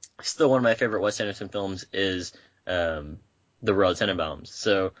still one of my favorite Wes Anderson films is The Royal Tenenbaums.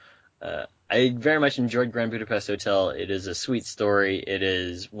 So I very much enjoyed Grand Budapest Hotel. It is a sweet story. It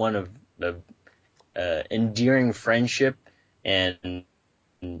is one of endearing friendship, and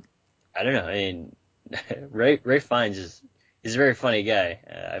I don't know. I mean, Ray Fiennes is a very funny guy.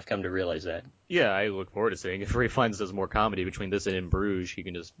 I've come to realize that. Yeah, I look forward to seeing if Ray Fiennes does more comedy between this and In Bruges. He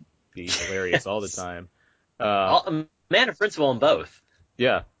can just be hilarious all the time. Man of principle in both.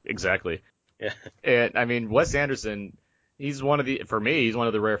 Yeah, exactly. Yeah. And I mean, Wes Anderson, he's one of the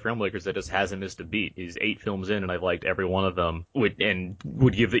rare filmmakers that just hasn't missed a beat. He's 8 films in, and I've liked every one of them, would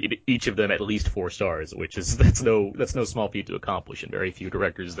give each of them at least 4 stars, which is that's no small feat to accomplish, and very few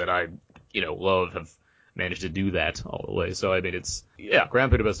directors that I love have managed to do that all the way. So I mean,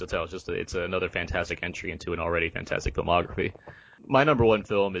 Grand Budapest Hotel is it's another fantastic entry into an already fantastic filmography. My number one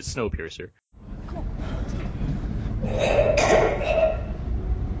film is Snowpiercer.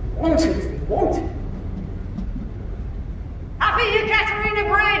 1, 2, 3, 1, 2. Happy Ekaterina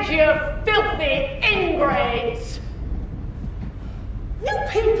Bridge, you filthy ingrates! You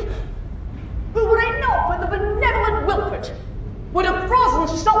people, who were it not for the benevolent Wilfred, would have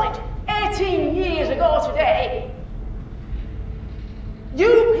frozen solid 18 years ago today.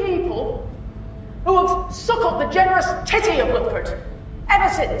 You people who have suckled the generous titty of Wilfred ever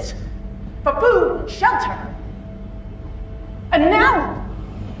since for food and shelter. And now,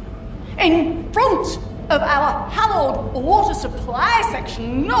 in front of our hallowed water supply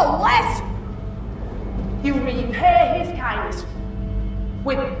section, no less, you repay his kindness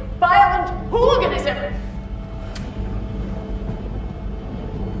with violent hooliganism.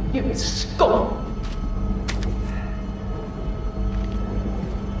 You scum.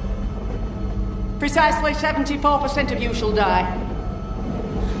 Precisely 74% of you shall die.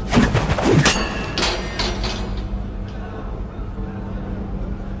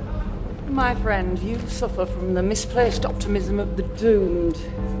 My friend, you suffer from the misplaced optimism of the doomed.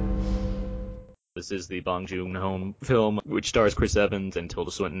 This is the Bong Joon-ho film, which stars Chris Evans and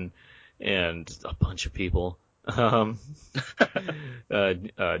Tilda Swinton and a bunch of people. Billy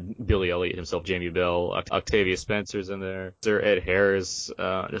Elliot himself, Jamie Bell, Octavia Spencer's in there, Sir Ed Harris,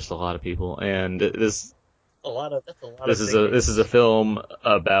 just a lot of people. And this is a film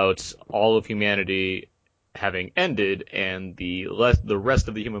about all of humanity having ended and the rest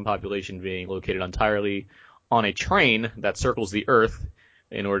of the human population being located entirely on a train that circles the Earth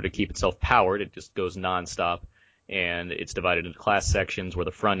in order to keep itself powered. It just goes nonstop. And it's divided into class sections where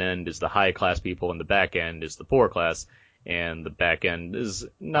the front end is the high class people and the back end is the poor class. And the back end is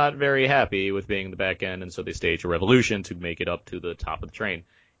not very happy with being the back end, and so they stage a revolution to make it up to the top of the train.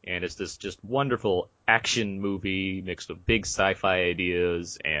 And it's this just wonderful action movie mixed with big sci-fi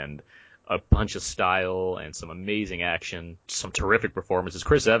ideas and a bunch of style and some amazing action, some terrific performances.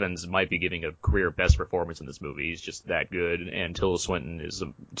 Chris Evans might be giving a career best performance in this movie. He's just that good, and Tilda Swinton is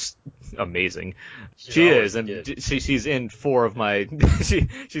just amazing. She is, and she's in 4 of my.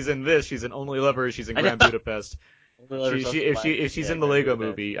 She's in this. She's in Only Lovers. She's in Grand Budapest. If she's in the Lego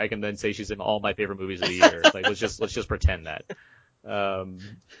Movie, I can then say she's in all my favorite movies of the year. Like let's just pretend that.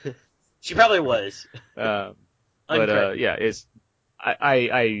 She probably was. Yeah, it's.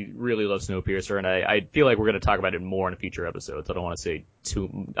 I really love Snowpiercer, and I feel like we're going to talk about it more in future episodes. I don't want to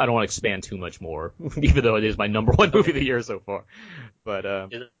expand too much more, even though it is my number one movie of the year so far. But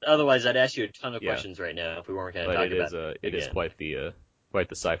otherwise, I'd ask you a ton of questions right now if we weren't going to talk about it. It is quite the quite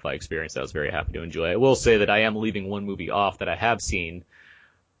the sci-fi experience that I was very happy to enjoy. I will say that I am leaving one movie off that I have seen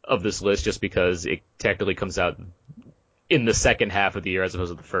of this list just because it technically comes out in the second half of the year as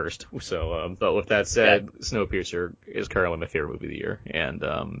opposed to the first. So, but with that said, Snowpiercer is currently my favorite movie of the year,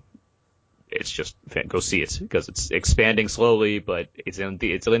 and it's just go see it because it's expanding slowly, but it's in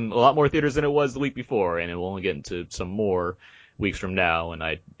a lot more theaters than it was the week before, and it will only get into some more weeks from now. And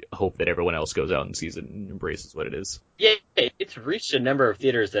I hope that everyone else goes out and sees it and embraces what it is. Yeah, it's reached a number of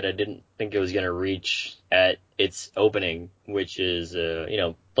theaters that I didn't think it was going to reach at its opening, which is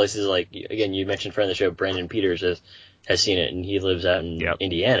places like, again, you mentioned friend of the show Brandon Peters has seen it, and he lives out in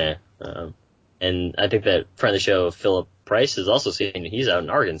Indiana. And I think that friend of the show Philip Price has also seen it. He's out in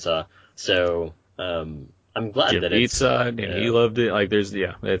Arkansas. So I'm glad Jim that Pizza, and he loved it. Like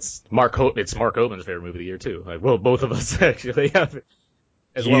it's Mark Hopeman's favorite movie of the year too. Like, well, both of us actually have it,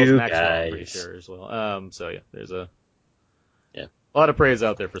 as well as Maxwell, I'm pretty sure as well. So yeah, there's a lot of praise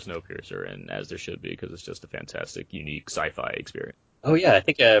out there for Snowpiercer, and as there should be, because it's just a fantastic, unique sci-fi experience. Oh yeah, I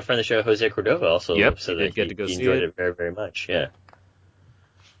think a friend of the show Jose Cordova also said that get to go he see enjoyed it very, very much. Yeah.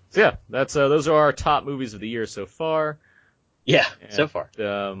 So yeah, that's those are our top movies of the year so far. Yeah, and, so far.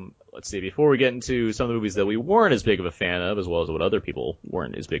 Let's see, before we get into some of the movies that we weren't as big of a fan of, as well as what other people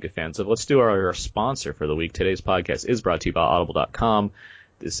weren't as big of fans of, let's do our sponsor for the week. Today's podcast is brought to you by Audible.com.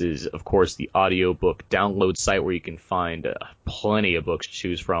 This is, of course, the audiobook download site where you can find plenty of books to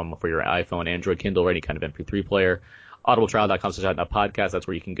choose from for your iPhone, Android, Kindle, or any kind of MP3 player. Audibletrial.com/podcast. That's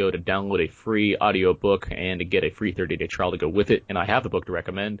where you can go to download a free audiobook and to get a free 30-day trial to go with it. And I have the book to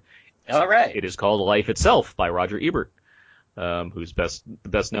recommend. All right. It is called Life Itself by Roger Ebert. Who's the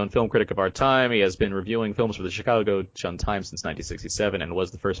best-known film critic of our time. He has been reviewing films for the Chicago Sun-Times since 1967 and was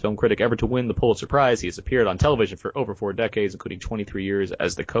the first film critic ever to win the Pulitzer Prize. He has appeared on television for over 4 decades, including 23 years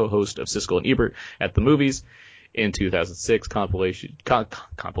as the co-host of Siskel and Ebert at the Movies. In 2006, complications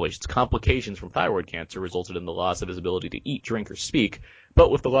from thyroid cancer resulted in the loss of his ability to eat, drink, or speak.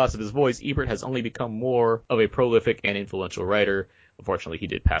 But with the loss of his voice, Ebert has only become more of a prolific and influential writer. Unfortunately, he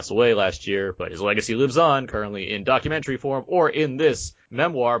did pass away last year, but his legacy lives on, currently in documentary form or in this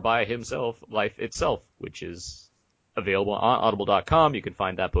memoir by himself, Life Itself, which is available on Audible.com. You can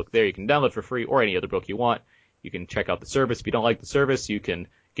find that book there. You can download for free, or any other book you want. You can check out the service. If you don't like the service, you can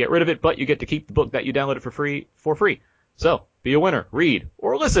get rid of it, but you get to keep the book that you downloaded for free. So, be a winner, read,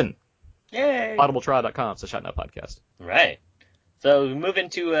 or listen. Yay! Audibletrial.com/HotNotPodcast. Right. So we move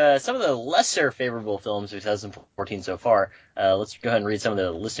into some of the lesser favorable films of 2014 so far. Let's go ahead and read some of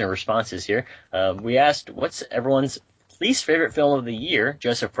the listener responses here. We asked, what's everyone's least favorite film of the year?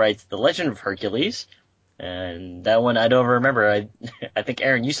 Joseph writes, The Legend of Hercules. And that one I don't remember. I think,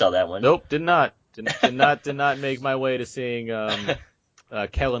 Aaron, you saw that one. Nope, did not. Did not make my way to seeing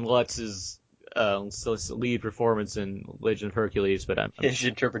Kellen Lutz's lead performance in Legend of Hercules, but his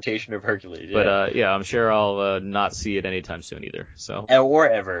interpretation of Hercules. Yeah. But I'm sure I'll not see it anytime soon either. So or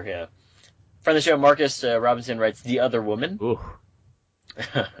ever, yeah. Friend of the show, Marcus Robinson writes The Other Woman. Ooh.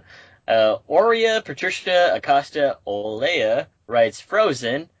 Aurea Patricia Acosta Olea writes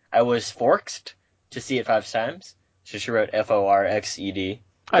Frozen. I was forced to see it 5 times. So she wrote Forxed.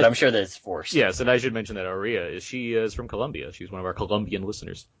 But I'm sure that it's forced. Yes, and I should mention that Aurea is from Colombia. She's one of our Colombian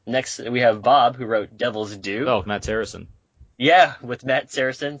listeners. Next, we have Bob, who wrote Devil's Due. Oh, Matt Saracen. Yeah, with Matt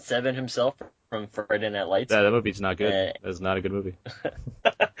Saracen, Seven himself from Friday Night Lights. Yeah, that movie's not good. That's not a good movie.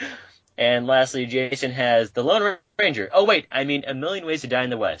 And lastly, Jason has The Lone Ranger. Oh, wait, I mean A Million Ways to Die in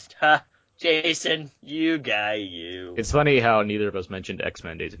the West. Ha! Jason, you guy, you. It's funny how neither of us mentioned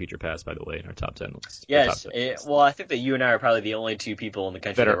X-Men Days of Future Past, by the way, in our top 10 list. Yes, well, I think that you and I are probably the only 2 people in the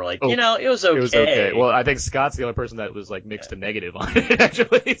country that were like, it was okay. It was okay. Well, I think Scott's the only person that was like mixed to negative on it,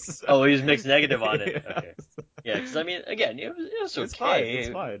 actually. So. Oh, he was mixed negative on it. Okay. Yeah, because I mean, again, it was okay. It's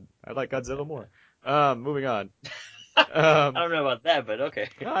fine. I like Godzilla more. Moving on. I don't know about that, but okay.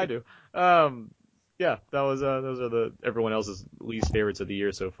 Yeah, I do. Yeah, those are everyone else's least favorites of the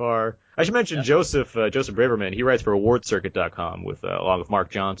year so far. I should mention Joseph Braverman. He writes for AwardCircuit.com along with Mark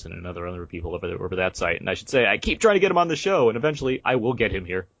Johnson and other people over that site. And I should say, I keep trying to get him on the show, and eventually I will get him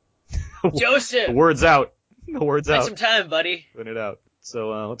here. Joseph! The word's out. Take some time, buddy. Put it out.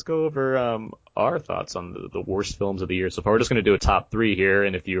 So let's go over our thoughts on the worst films of the year so far. We're just going to do a top 3 here,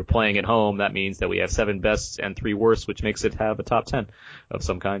 and if you're playing at home, that means that we have 7 bests and 3 worsts, which makes it have a top 10 of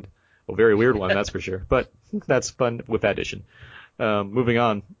some kind. A very weird one, that's for sure. But that's fun with addition. Moving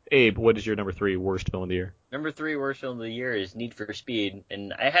on. Abe, what is your number 3 worst film of the year? Number 3 worst film of the year is Need for Speed.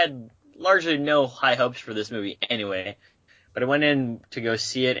 And I had largely no high hopes for this movie anyway. But I went in to go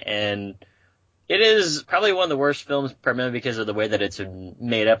see it, and it is probably one of the worst films, primarily because of the way that it's been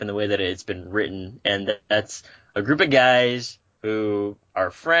made up and the way that it's been written. And that's a group of guys who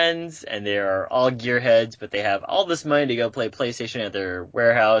are friends, and they are all gearheads, but they have all this money to go play PlayStation at their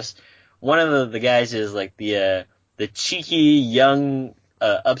warehouse. One of the guys is like the cheeky young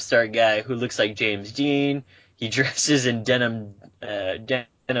upstart guy who looks like James Dean. He dresses in denim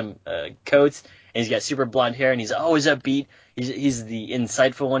coats, and he's got super blonde hair, and he's always upbeat. He's the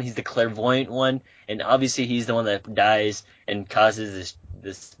insightful one. He's the clairvoyant one, and obviously he's the one that dies and causes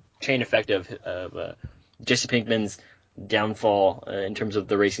this chain effect of Jesse Pinkman's downfall in terms of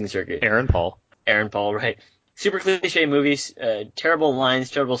the racing circuit. Aaron Paul, right? Super cliche movies, terrible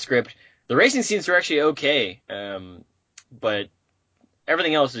lines, terrible script. The racing scenes are actually okay, but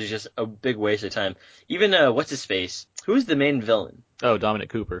everything else is just a big waste of time. Even what's his face? Who's the main villain? Oh, Dominic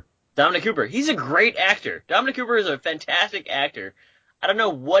Cooper. Dominic Cooper. He's a great actor. Dominic Cooper is a fantastic actor. I don't know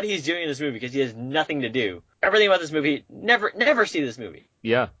what he's doing in this movie because he has nothing to do. Everything about this movie, never see this movie.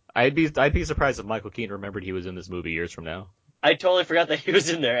 Yeah, I'd be surprised if Michael Keaton remembered he was in this movie years from now. I totally forgot that he was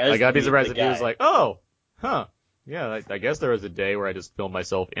in there. Like, I'd be surprised if he was like, oh, huh. Yeah, I guess there was a day where I just filmed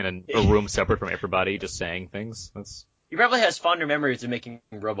myself in a room separate from everybody, just saying things. He probably has fonder memories of making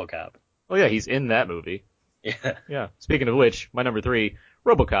RoboCop. Oh yeah, he's in that movie. Yeah. Yeah. Speaking of which, my number 3,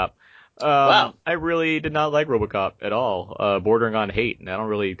 RoboCop. Wow. I really did not like RoboCop at all, bordering on hate, and I don't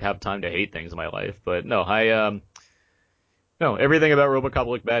really have time to hate things in my life. But no, no, everything about RoboCop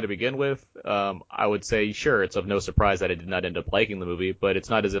looked bad to begin with. I would say, sure, it's of no surprise that I did not end up liking the movie, but it's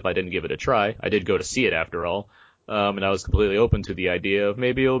not as if I didn't give it a try. I did go to see it after all, and I was completely open to the idea of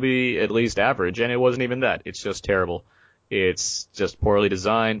maybe it'll be at least average, and it wasn't even that. It's just terrible. It's just poorly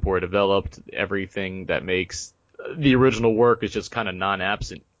designed, poorly developed. Everything that makes the original work is just kind of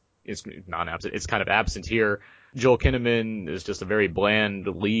non-absent. It's non-absent. It's kind of absent here. Joel Kinnaman is just a very bland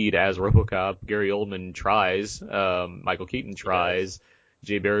lead as RoboCop. Gary Oldman tries. Michael Keaton tries.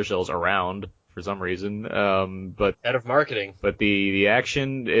 Jay Baruchel's around for some reason. But head of marketing. But the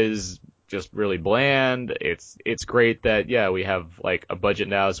action is just really bland. It's great that, yeah, we have like a budget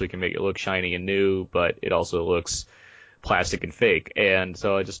now so we can make it look shiny and new, but it also looks plastic and fake, and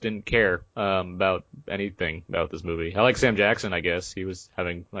so I just didn't care about anything about this movie. I like Sam Jackson, I guess. He was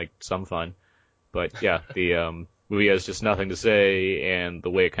having like some fun, but yeah, the movie has just nothing to say, and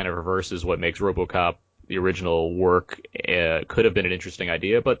the way it kind of reverses what makes RoboCop the original work could have been an interesting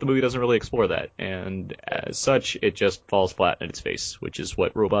idea, but the movie doesn't really explore that, and as such, it just falls flat in its face, which is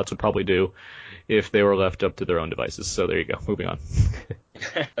what robots would probably do if they were left up to their own devices. So there you go. Moving on.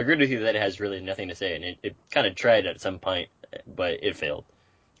 Agreed with you that it has really nothing to say, and it kind of tried at some point, but it failed.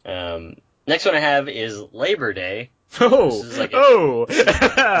 Next one I have is Labor Day. I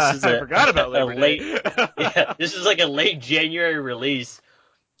forgot about Labor Day. Yeah, this is like a late January release,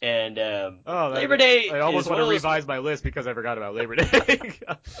 and Labor Day. I almost is want to revise my list because I forgot about Labor Day.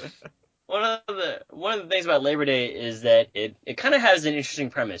 One of the things about Labor Day is that it kind of has an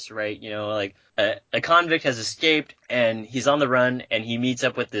interesting premise, right? You know, like a convict has escaped and he's on the run, and he meets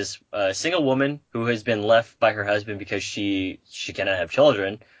up with this single woman who has been left by her husband because she cannot have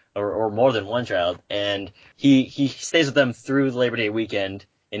children or more than one child, and he stays with them through the Labor Day weekend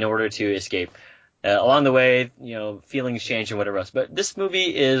in order to escape. Along the way, you know, feelings change and whatever else. But this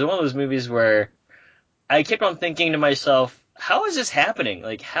movie is one of those movies where I kept on thinking to myself, how is this happening?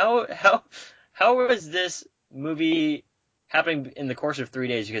 Like, how is this movie happening in the course of 3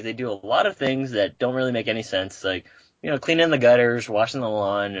 days? Because they do a lot of things that don't really make any sense, like, you know, cleaning the gutters, washing the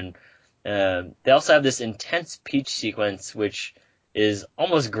lawn, and they also have this intense peach sequence, which is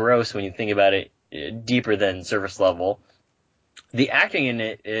almost gross when you think about it, deeper than surface level. The acting in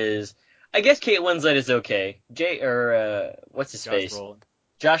it is, I guess Kate Winslet is okay. What's his face?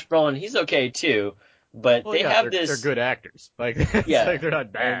 Josh Brolin, he's okay too. But they're good actors. Like, yeah, like they're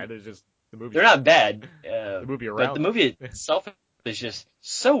not bad. It's just the movie. They're not bad. The movie around. But the movie itself is just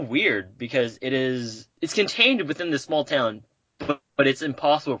so weird because it's contained within this small town, but it's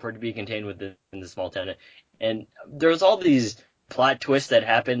impossible for it to be contained within the small town. And there's all these plot twists that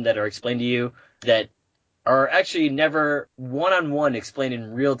happen that are explained to you that are actually never one-on-one explained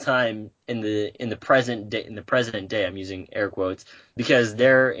in real time in the present day. I'm using air quotes because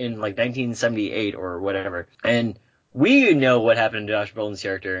they're in like 1978 or whatever, and we know what happened to Josh Brolin's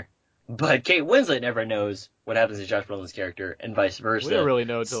character, but Kate Winslet never knows what happens to Josh Brolin's character, and vice versa. We don't really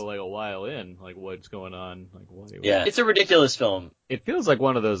know until like a while in, like what's going on. Like what? Yeah, it's a ridiculous film. It feels like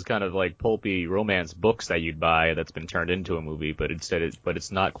one of those kind of like pulpy romance books that you'd buy that's been turned into a movie, but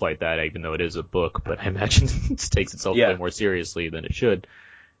it's not quite that, even though it is a book. But I imagine it takes itself way more seriously than it should.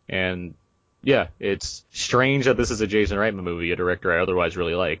 And yeah, it's strange that this is a Jason Reitman movie, a director I otherwise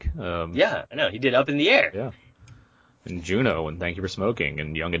really like. Yeah, I know. He did Up in the Air. Yeah. and Juno, and Thank You for Smoking,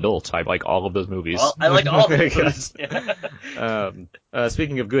 and Young Adult. I like all of those movies. Well, I like all of those.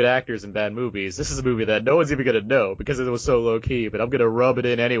 Speaking of good actors and bad movies, this is a movie that no one's even gonna know because it was so low key, but I'm gonna rub it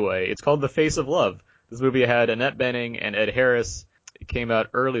in anyway. It's called The Face of Love. This movie had Annette Bening and Ed Harris. It came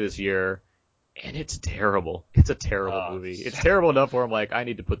out early this year, and it's terrible. It's a terrible movie. It's terrible enough where I'm like, I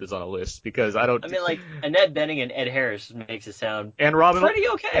need to put this on a list because I don't. I mean, like, Annette Bening and Ed Harris makes it sound and Robin, pretty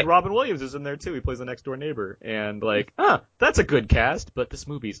okay. And Robin Williams is in there too. He plays the next door neighbor, and like, that's a good cast. But this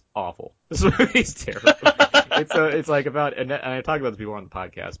movie's awful. This movie's terrible. It's like about Annette, and I talked about this before on the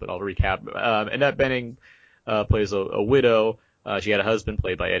podcast, but I'll recap. Annette Bening plays a widow. She had a husband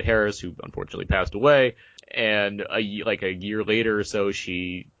played by Ed Harris, who unfortunately passed away, and a year later or so,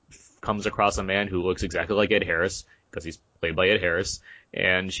 she comes across a man who looks exactly like Ed Harris because he's played by Ed Harris,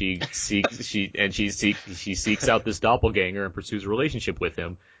 and she seeks out this doppelganger and pursues a relationship with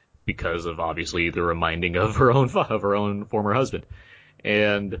him because of obviously the reminding of her own former husband.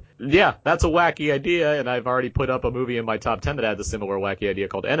 And yeah, that's a wacky idea, and I've already put up a movie in my top 10 that had a similar wacky idea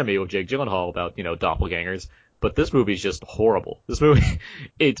called Enemy with Jake Gyllenhaal about, doppelgangers. But this movie is just horrible. This movie,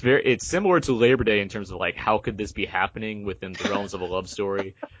 it's similar to Labor Day in terms of like, how could this be happening within the realms of a love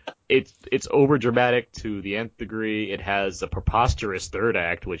story? It's over dramatic to the nth degree. It has a preposterous third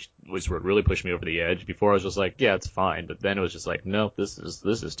act, which was what really pushed me over the edge. Before I was just like, yeah, it's fine. But then it was just like, no, this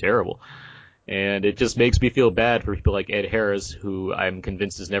is terrible. And it just makes me feel bad for people like Ed Harris, who I'm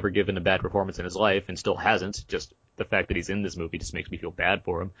convinced has never given a bad performance in his life and still hasn't. Just the fact that he's in this movie just makes me feel bad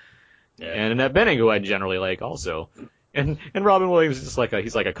for him. Yeah. And Annette Bening, who I generally like also. And Robin Williams is just like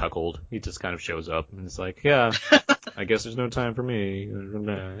he's like a cuckold. He just kind of shows up and it's like, yeah, I guess there's no time for me.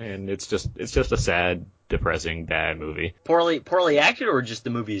 And it's just a sad, depressing, bad movie. Poorly acted, or just the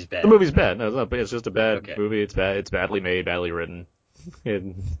movie's bad? The movie's bad. No, it's just a bad movie. It's bad. It's badly made, badly written,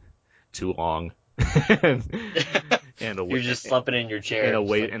 and too long. You're just slumping in your chair.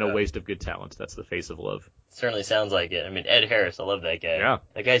 And a waste of good talent. That's The Face of Love. Certainly sounds like it. I mean, Ed Harris, I love that guy. Yeah.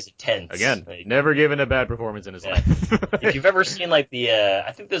 That guy's intense. Again, never given a bad performance in his life. If you've ever seen like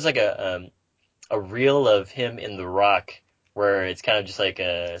I think there's like a reel of him in The Rock where it's kind of just like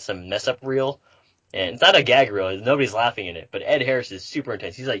some mess up reel. And it's not a gag reel. Nobody's laughing in it. But Ed Harris is super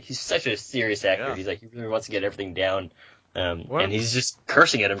intense. He's such a serious actor. Yeah. He's like, he really wants to get everything down. And he's just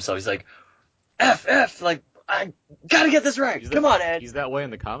cursing at himself. He's like, F, like, I gotta get this right. Come on, Ed. He's that way in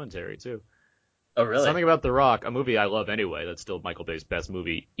the commentary, too. Oh, really? Something about The Rock, a movie I love anyway. That's still Michael Bay's best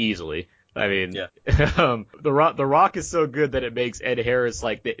movie, easily. I mean, yeah. The Rock is so good that it makes Ed Harris,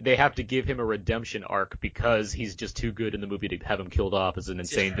 like, they have to give him a redemption arc because he's just too good in the movie to have him killed off as an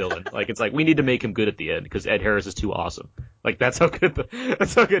insane villain. Like, it's like, we need to make him good at the end because Ed Harris is too awesome. Like, that's how good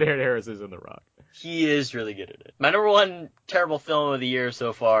Ed Harris is in The Rock. He is really good at it. My number one terrible film of the year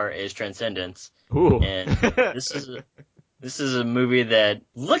so far is Transcendence. Ooh. And this is a movie that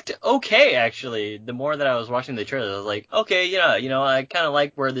looked okay, actually. The more that I was watching the trailer, I was like, okay, yeah, I kind of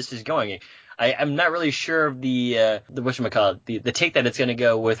like where this is going. I'm not really sure of the whatchamacallit, the take that it's going to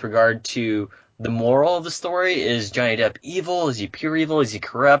go with regard to the moral of the story. Is Johnny Depp evil? Is he pure evil? Is he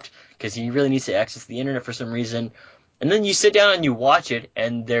corrupt? Because he really needs to access the internet for some reason. And then you sit down and you watch it,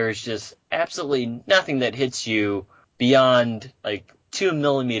 and there's just absolutely nothing that hits you beyond like 2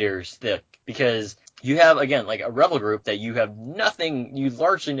 millimeters thick, because you have, again, like a rebel group that you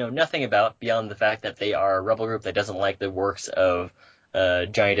largely know nothing about beyond the fact that they are a rebel group that doesn't like the works of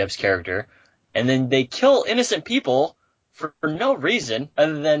Johnny Depp's character. And then they kill innocent people for no reason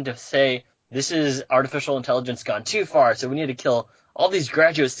other than to say, this is artificial intelligence gone too far, so we need to kill all these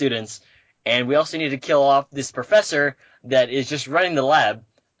graduate students, and we also need to kill off this professor that is just running the lab.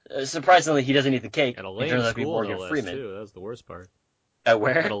 Surprisingly, he doesn't eat the cake. And a lame school, no less, too. That's the worst part. At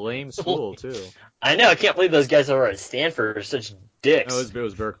where? At a lame school, too. I know. I can't believe those guys over at Stanford are such dicks. No, it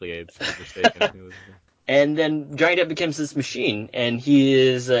was Berkeley, Abe. I was mistaken. And then Johnny Depp becomes this machine, and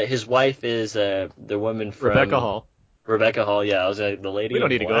his wife is the woman from... Rebecca Hall. Rebecca Hall, yeah. I was the lady. We don't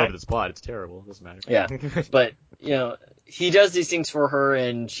need to go over this plot. It's terrible. It doesn't matter. Yeah. But, he does these things for her,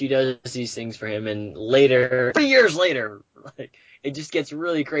 and she does these things for him, and later, 3 years later, like, it just gets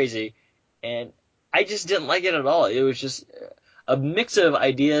really crazy. And I just didn't like it at all. It was just a mix of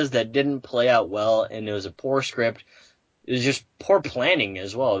ideas that didn't play out well, and it was a poor script. It was just poor planning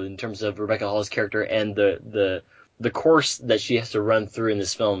as well in terms of Rebecca Hall's character and the course that she has to run through in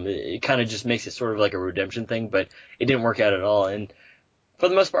this film. It kind of just makes it sort of like a redemption thing, but it didn't work out at all. And for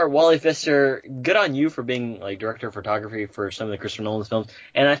the most part, Wally Pfister, good on you for being like director of photography for some of the Christopher Nolan films.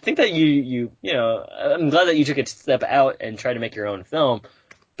 And I think that I'm glad that you took a step out and tried to make your own film.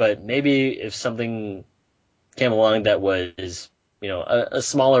 But maybe if something came along that was, a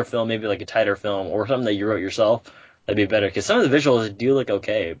smaller film, maybe like a tighter film or something that you wrote yourself, That'd be better, because some of the visuals do look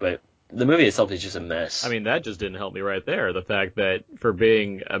okay, but the movie itself is just a mess. I mean, that just didn't help me right there. The fact that for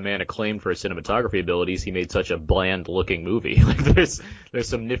being a man acclaimed for his cinematography abilities, he made such a bland-looking movie. Like, there's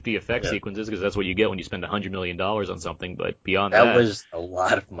some nifty effect sequences, because that's what you get when you spend $100 million on something, but beyond that... That was a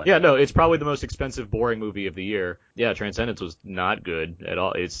lot of money. Yeah, no, it's probably the most expensive, boring movie of the year. Yeah, Transcendence was not good at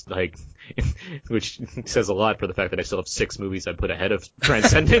all. It's like... which says a lot for the fact that I still have 6 movies I put ahead of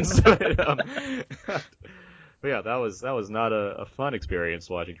Transcendence. But yeah, that was not a fun experience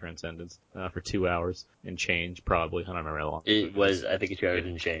watching Transcendence for 2 hours and change, probably. I don't remember how long. It was, I think it's 2 hours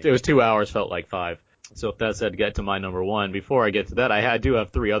and change. It was 2 hours, felt like 5. So if that said, get to my number one. Before I get to that, I do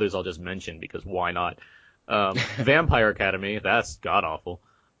have 3 others I'll just mention, because why not? Vampire Academy, that's god-awful.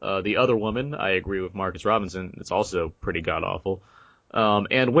 The Other Woman, I agree with Marcus Robinson, it's also pretty god-awful.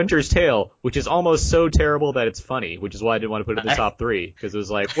 And Winter's Tale, which is almost so terrible that it's funny, which is why I didn't want to put it in the top 3, because it was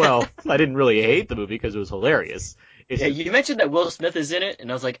like, well, I didn't really hate the movie because it was hilarious. You mentioned that Will Smith is in it,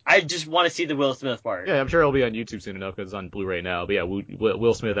 and I was like, I just want to see the Will Smith part. Yeah, I'm sure it'll be on YouTube soon enough because it's on Blu-ray now. But yeah,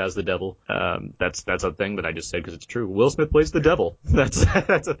 Will Smith as the devil. That's a thing that I just said because it's true. Will Smith plays the devil. That's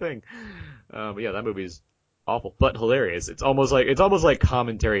a thing. But yeah, that movie's awful, but hilarious. It's almost like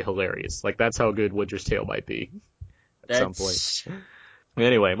commentary hilarious. Like, that's how good Winter's Tale might be at some point.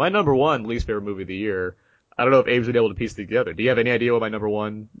 Anyway, my number one least favorite movie of the year. I don't know if Abe's been able to piece it together. Do you have any idea what my number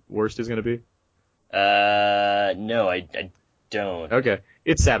one worst is going to be? No, I don't. Okay,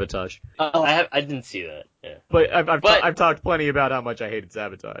 it's Sabotage. Oh, I didn't see that. Yeah. But I've talked plenty about how much I hated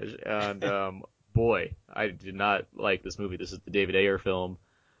Sabotage, and boy, I did not like this movie. This is the David Ayer film,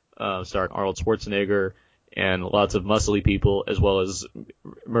 starring Arnold Schwarzenegger and lots of muscly people, as well as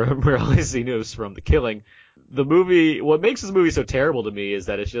Morales Inus from The Killing. The movie, what makes this movie so terrible to me is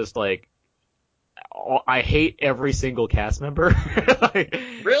that it's just like, I hate every single cast member. Like,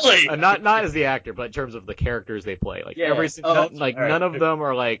 really? Not as the actor, but in terms of the characters they play. Like, none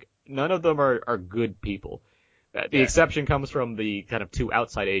of them are good people. The exception comes from the kind of 2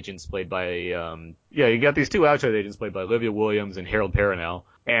 outside agents played by, you got these 2 outside agents played by Olivia Williams and Harold Perrineau.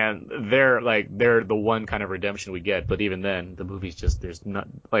 And they're the one kind of redemption we get, but even then, the movie's just, there's not,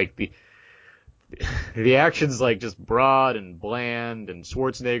 like, the action's like just broad and bland, and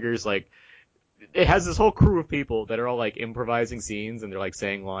Schwarzenegger's like, it has this whole crew of people that are all like improvising scenes and they're like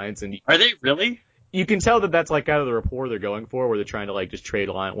saying lines, and are they really? You can tell that that's like kind of the rapport they're going for, where they're trying to like just trade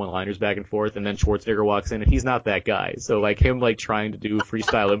one-liners back and forth, and then Schwarzenegger walks in and he's not that guy. So like him like trying to do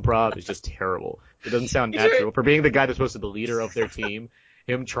freestyle improv is just terrible. It doesn't sound natural for being the guy that's supposed to be the leader of their team.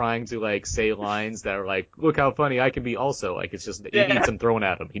 Him trying to like say lines that are like, look how funny I can be also. Like, it's just, he needs them thrown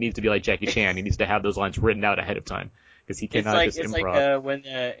at him. He needs to be like Jackie Chan. He needs to have those lines written out ahead of time, because he cannot just improv.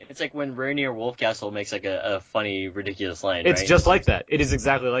 It's like when Rainier Wolfcastle makes like a funny, ridiculous line. It's right? just like that. It is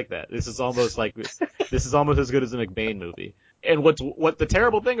exactly like that. This is almost as good as a McBain movie. And what the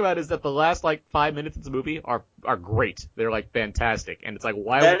terrible thing about it is that the last like 5 minutes of the movie are great. They're like fantastic, and it's like,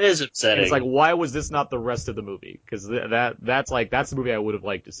 why? That is upsetting. It's like, why was this not the rest of the movie? Because that's the movie I would have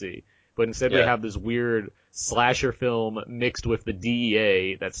liked to see. But instead they have this weird slasher film mixed with the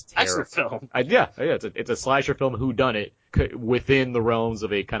DEA. That's terrible. Slasher film. It's a slasher film whodunit within the realms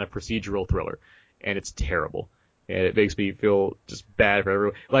of a kind of procedural thriller, and it's terrible. And it makes me feel just bad for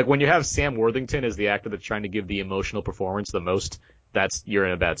everyone. Like, when you have Sam Worthington as the actor that's trying to give the emotional performance the most, you're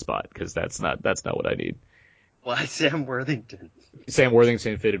in a bad spot, because that's not what I need. Why Sam Worthington? Sam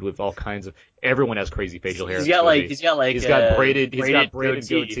Worthington fitted with all kinds of. Everyone has crazy facial hair. He's got braided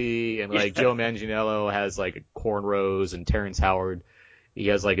goatee, and like Joe Manganiello has like cornrows, and Terrence Howard, he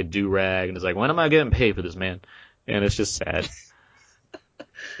has like a do-rag, and it's like, when am I getting paid for this, man? And it's just sad.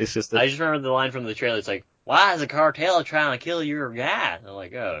 It's just. I just remember the line from the trailer. It's like, why is the cartel trying to kill your guy? And I'm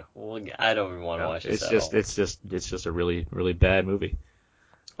like, oh, well, I don't even want to watch this. It's just a really, really bad movie.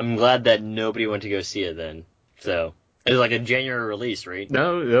 I'm glad that nobody went to go see it then. So it was like a January release, right?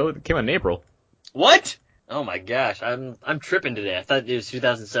 No, it came out in April. What? Oh my gosh, I'm tripping today. I thought it was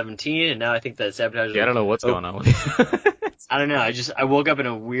 2017, and now I think that Sabotage. Yeah, I don't know what's going on with you. I don't know. I woke up in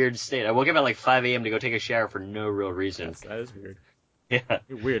a weird state. I woke up at like 5 a.m. to go take a shower for no real reason. That is weird. Yeah,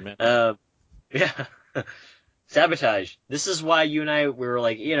 you're weird, man. Yeah. Sabotage. This is why you and I were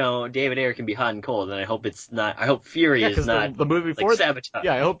like, David Ayer can be hot and cold, and I hope it's not. I hope Fury is not the movie before Sabotage.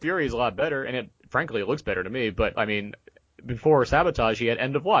 Yeah, I hope Fury is a lot better, and frankly, it looks better to me. But I mean, before Sabotage, he had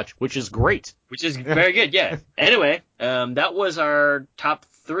End of Watch, which is great. Which is very good, yeah. Anyway, that was our top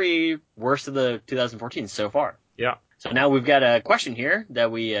 3 worst of the 2014 so far. Yeah. So now we've got a question here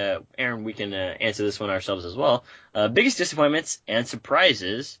that we, Aaron, we can answer this one ourselves as well. Biggest disappointments and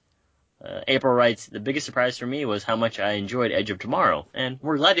surprises. April writes, the biggest surprise for me was how much I enjoyed Edge of Tomorrow, and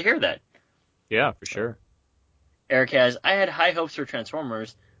we're glad to hear that. Yeah, for sure. Eric has, I had high hopes for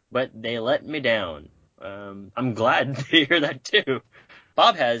Transformers, but they let me down. I'm glad to hear that too.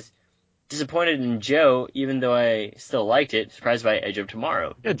 Bob has, disappointed in Joe, even though I still liked it, surprised by Edge of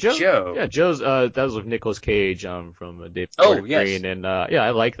Tomorrow. Yeah, Joe. Yeah, Joe's, that was with Nicolas Cage, from David Gordon Green, and, yeah,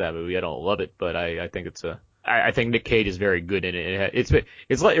 I like that movie. I don't love it, but I think it's I think Nick Cage is very good in it.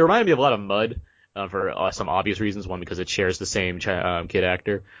 It reminded me of a lot of Mud, for some obvious reasons. One, because it shares the same kid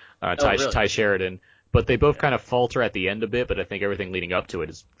actor, Ty Sheridan. But they both kind of falter at the end a bit, but I think everything leading up to it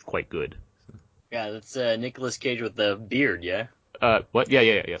is quite good. Yeah, that's Nicolas Cage with the beard, yeah? What?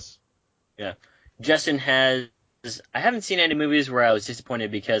 Yes. Yeah. Justin has, I haven't seen any movies where I was disappointed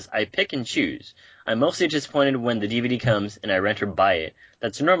because I pick and choose. I'm mostly disappointed when the DVD comes and I rent or buy it.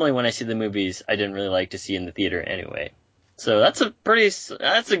 That's normally when I see the movies I didn't really like to see in the theater anyway. So that's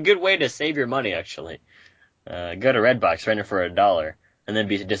a good way to save your money, actually. Go to Redbox, rent it for $1. And then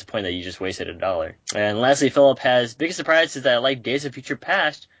be disappointed that you just wasted $1. And lastly, Philip has, biggest surprise is that I like Days of Future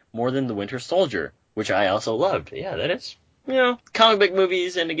Past more than The Winter Soldier, which I also loved. Yeah, that is, comic book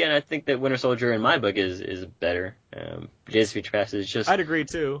movies, and again, I think that Winter Soldier in my book is better. Days of Future Past is just... I'd agree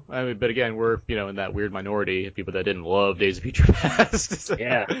too. I mean, but again, we're, in that weird minority of people that didn't love Days of Future Past.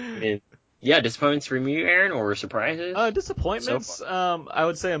 Yeah, I mean... Yeah, disappointments from you, Aaron, or surprises? Disappointments. So I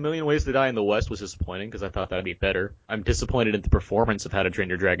would say A Million Ways to Die in the West was disappointing because I thought that'd be better. I'm disappointed in the performance of How to Train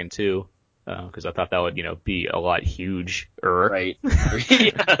Your Dragon 2 because I thought that would, be a lot huger. Right.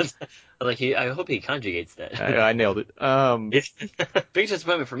 Yeah. I hope he conjugates that. I nailed it. Big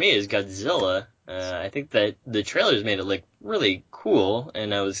disappointment for me is Godzilla. I think that the trailers made it look really cool,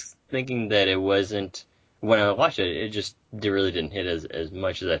 and I was thinking that it wasn't. When I watched it, it really didn't hit as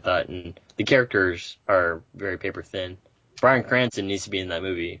much as I thought, and the characters are very paper thin. Bryan Cranston needs to be in that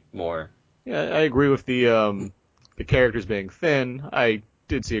movie more. Yeah, I agree with the characters being thin. I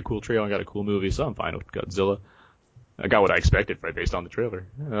did see a cool trailer and got a cool movie, so I'm fine with Godzilla. I got what I expected based on the trailer.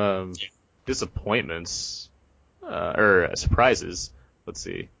 Disappointments or surprises. Let's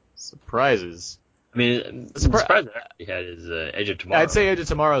see, surprises. I mean, the surprise that I had is Edge of Tomorrow. I'd say Edge of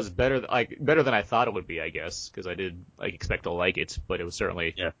Tomorrow is better than I thought it would be, I guess, because I did expect to like it, but it was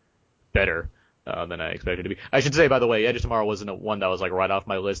certainly better than I expected it to be. I should say, by the way, Edge of Tomorrow wasn't one that was right off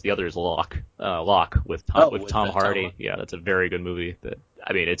my list. The other is Locke with Tom Hardy. Yeah, that's a very good movie.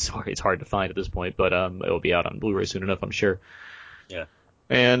 It's hard to find at this point, but it will be out on Blu-ray soon enough, I'm sure. Yeah.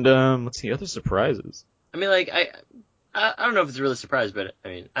 And let's see, other surprises. I mean, I don't know if it's really a surprise, but I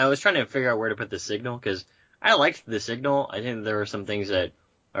mean, I was trying to figure out where to put The Signal because I liked The Signal. I think there are some things that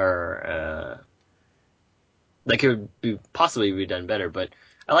are that could possibly be done better, but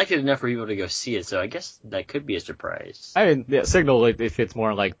I liked it enough for people to go see it, so I guess that could be a surprise. I mean, yeah, Signal it fits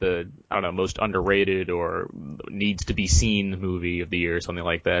more like the most underrated or needs to be seen movie of the year or something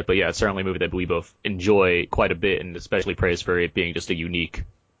like that. But yeah, it's certainly a movie that we both enjoy quite a bit, and especially praise for it being just a unique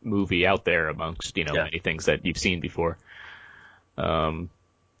movie out there amongst many things that you've seen before. You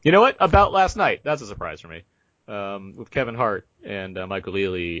know what? About Last Night. That's a surprise for me. With Kevin Hart and Michael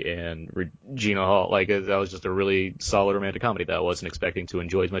Ealy and Regina Hall. That was just a really solid romantic comedy that I wasn't expecting to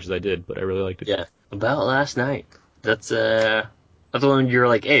enjoy as much as I did, but I really liked it. Yeah. About Last Night. That's the one you're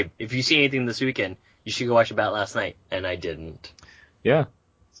like, hey, if you see anything this weekend, you should go watch About Last Night. And I didn't. Yeah.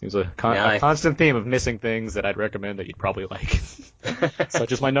 Seems a constant theme of missing things that I'd recommend that you'd probably like.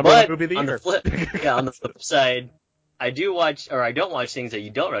 Such as my number one movie of the year. On the flip side, I don't watch things that you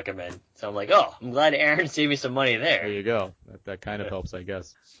don't recommend. So I'm like, I'm glad Aaron saved me some money there. There you go. That kind of helps, I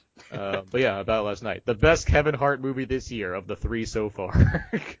guess. But yeah, About Last Night. The best Kevin Hart movie this year of the 3 so far.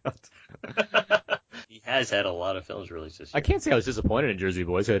 He has had a lot of films released this year. I can't say I was disappointed in Jersey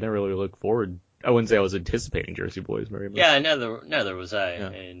Boys. I didn't really look forward. I wouldn't say I was anticipating Jersey Boys very much. Yeah, neither was I. Yeah.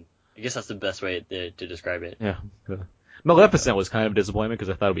 And I guess that's the best way to describe it. Yeah. Maleficent was kind of a disappointment because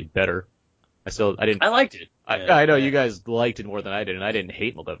I thought it would be better. I liked it. I know you guys liked it more than I did, and I didn't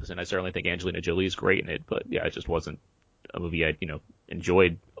hate Maleficent. I certainly think Angelina Jolie is great in it, but yeah, it just wasn't a movie I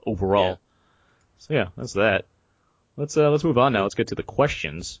enjoyed overall. Yeah. So yeah, that's that. Let's move on now. Let's get to the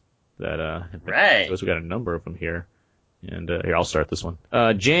questions that right. We got a number of them here. And here, I'll start this one.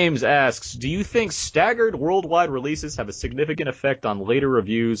 James asks, do you think staggered worldwide releases have a significant effect on later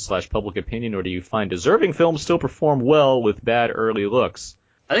reviews / public opinion, or do you find deserving films still perform well with bad early looks?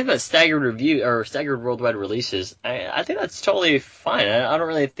 I think that staggered worldwide releases, I think that's totally fine. I don't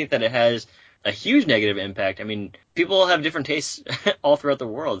really think that it has a huge negative impact. I mean, people have different tastes all throughout the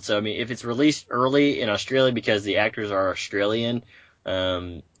world. So, I mean, if it's released early in Australia because the actors are Australian,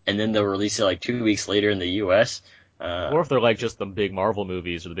 and then they'll release it 2 weeks later in the U.S., or if they're just the big Marvel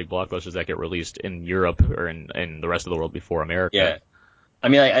movies or the big blockbusters that get released in Europe or in the rest of the world before America. Yeah. I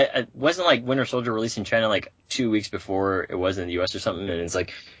mean, I wasn't like Winter Soldier released in China like 2 weeks before it was in the U.S. or something, and it's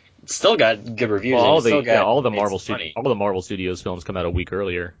like it's still got good reviews. Well, and all the Marvel Studios films come out a week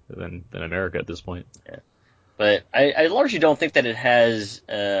earlier than America at this point. Yeah. But I largely don't think that it has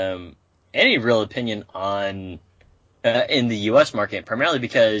any real opinion on in the U.S. market, primarily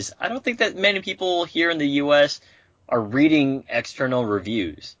because I don't think that many people here in the U.S. are reading external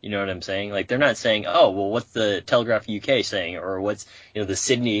reviews. You know what I'm saying? Like, they're not saying, oh, well, what's the Telegraph UK saying, or what's, the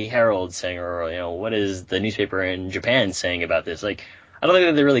Sydney Herald saying, or, what is the newspaper in Japan saying about this? Like, I don't think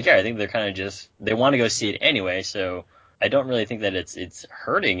that they really care. I think they're kind of just, they want to go see it anyway, so I don't really think that it's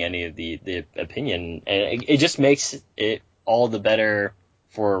hurting any of the opinion. It just makes it all the better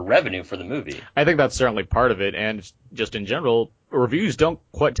for revenue for the movie. I think that's certainly part of it, and just in general, reviews don't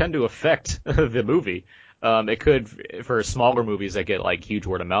quite tend to affect the movie. It could for smaller movies that get like huge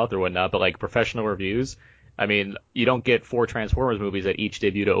word of mouth or whatnot, but like professional reviews, I mean, you don't get 4 Transformers movies that each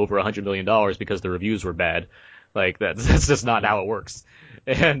debuted at over $100 million because the reviews were bad. Like that's just not how it works.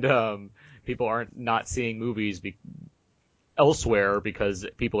 And people aren't not seeing movies elsewhere because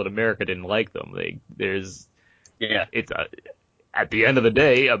people in America didn't like them. At the end of the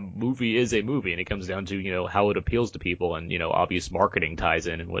day, a movie is a movie, and it comes down to, how it appeals to people, and, obvious marketing ties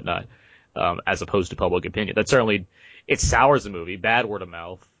in and whatnot, as opposed to public opinion. That certainly, it sours a movie. Bad word of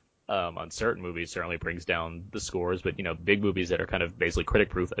mouth on certain movies certainly brings down the scores, but, big movies that are kind of basically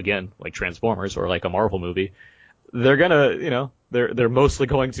critic-proof, again, like Transformers or like a Marvel movie, they're gonna, they're mostly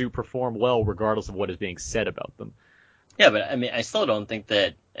going to perform well regardless of what is being said about them. Yeah, but I mean, I still don't think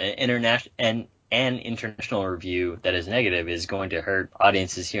that an international review that is negative is going to hurt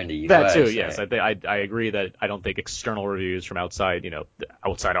audiences here in the U.S. That too, yes. I agree that I don't think external reviews from outside,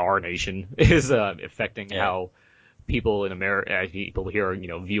 outside our nation is affecting how people in America, people here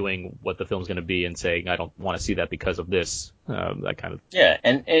are, viewing what the film's going to be and saying, I don't want to see that because of this, that kind of. Yeah,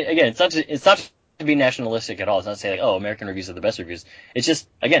 and again, it's not to be nationalistic at all. It's not to say like, oh, American reviews are the best reviews. It's just,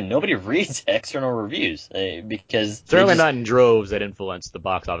 again, nobody reads external reviews because certainly not in droves that influence the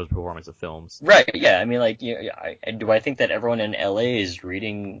box office performance of films. Right? Yeah. I mean, like, do I think that everyone in LA is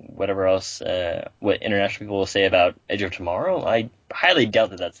reading whatever else what international people will say about Edge of Tomorrow? I highly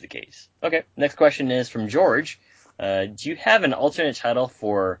doubt that that's the case. Okay. Next question is from George. Do you have an alternate title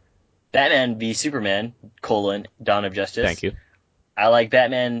for Batman v Superman: Dawn of Justice? Thank you. I like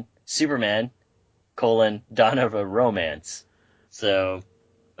Batman Superman: Dawn of a Romance. So,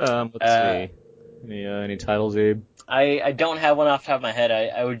 let's see. Any titles, Abe? I don't have one off the top of my head.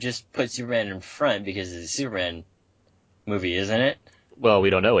 I would just put Superman in front because it's a Superman movie, isn't it? Well,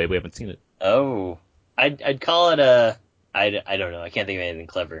 we don't know, Abe. We haven't seen it. Oh, I'd call it I don't know. I can't think of anything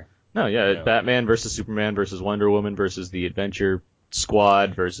clever. No, yeah, Batman versus Superman versus Wonder Woman versus the Adventure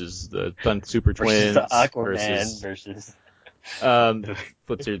Squad versus the Super Twins versus the Aquaman versus.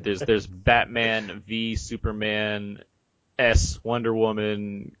 There's Batman v Superman S Wonder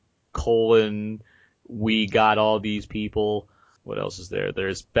Woman : we got all these people. What else is there?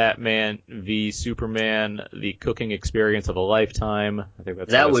 There's Batman v Superman: the cooking experience of a lifetime. I think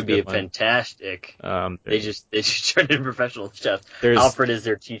that would be fantastic. They just turned in professional chefs. Alfred is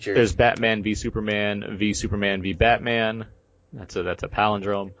their teacher. There's Batman v Superman v Batman. That's a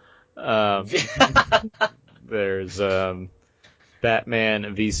palindrome. There's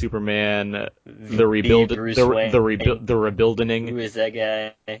Batman v Superman, the rebuilding. Who is that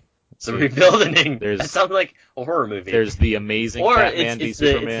guy? The rebuilding. That sounds like a horror movie. There's the amazing Batman v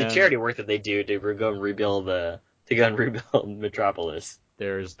Superman. It's the charity work that they do to go and rebuild Metropolis.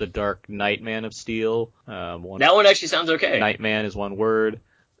 There's the Dark Knight Man of Steel. That one actually sounds okay. Nightman is one word.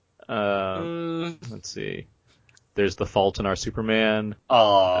 Let's see. There's The Fault in Our Superman.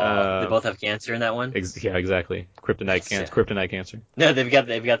 Oh, they both have cancer in that one. Yeah, exactly. Kryptonite cancer. Kryptonite cancer. No, they've got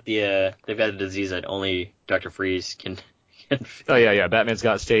a disease that only Dr. Freeze can. Oh yeah. Batman's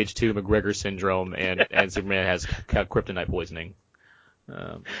got stage 2 McGregor syndrome, and Superman has kryptonite poisoning.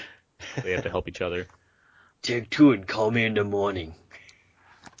 They have to help each other. Take 2 and call me in the morning.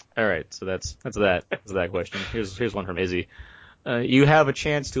 All right, so that's that question. Here's one from Izzy. You have a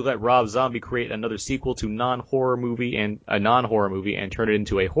chance to let Rob Zombie create another sequel to non-horror movie and turn it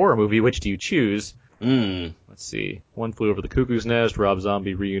into a horror movie. Which do you choose? Let's see. One Flew Over the Cuckoo's Nest. Rob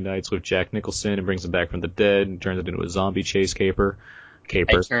Zombie reunites with Jack Nicholson and brings him back from the dead and turns it into a zombie chase caper.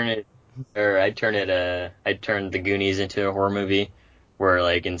 I'd turn The Goonies into a horror movie, where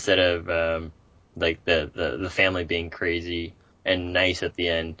like instead of like the family being crazy and nice at the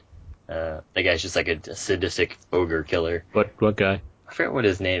end, that guy's just like a sadistic ogre killer. What guy? I forget what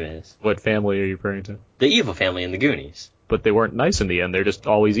his name is. What family are you referring to? The evil family in The Goonies. But they weren't nice in the end. They're just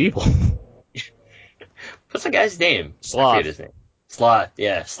always evil. What's the guy's name? Sloth. I forget his name. Sloth,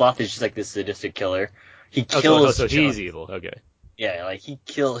 yeah. Sloth is just like this sadistic killer. He kills so Chunk. he's evil. Okay. Yeah, like he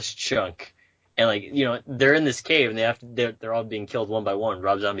kills Chunk. And like, you know, they're in this cave and they're all being killed one by one.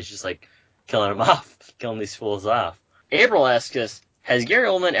 Rob Zombie's just like killing them off, killing these fools off. April asks us, has Gary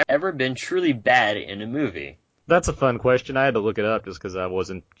Oldman ever been truly bad in a movie? That's a fun question. I had to look it up just because I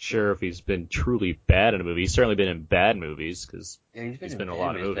wasn't sure if he's been truly bad in a movie. He's certainly been in bad movies because he's been in a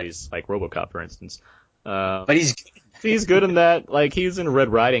lot of movies, like RoboCop, for instance. But he's good in that. Like, he's in Red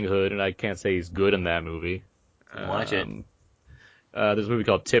Riding Hood, and I can't say he's good in that movie. Watch it. There's a movie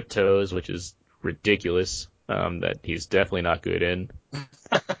called Tiptoes, which is ridiculous, that he's definitely not good in.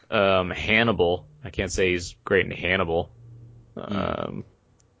 Hannibal, I can't say he's great in Hannibal.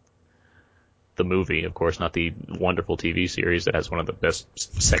 The movie, of course, not the wonderful TV series that has one of the best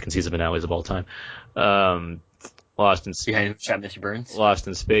second season finales of all time. Lost in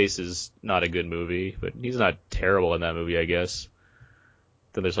Space is not a good movie, but he's not terrible in that movie, I guess.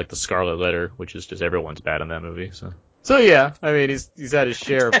 Then there's like The Scarlet Letter, which is just everyone's bad in that movie. So yeah, I mean, he's had his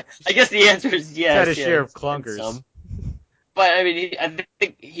share of. I guess the answer is yes. He's had his share of clunkers. But I mean, I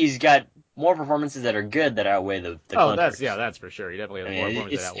think he's got more performances that are good that outweigh the clunkers. That's for sure. He definitely has more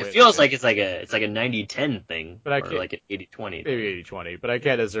performances that outweigh. It feels like it's like a 90-10 thing, or like an 80-20. Maybe 80-20, but I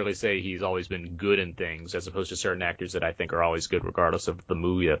can't necessarily say he's always been good in things, as opposed to certain actors that I think are always good regardless of the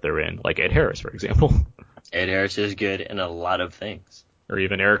movie that they're in, like Ed Harris, for example. Ed Harris is good in a lot of things. Or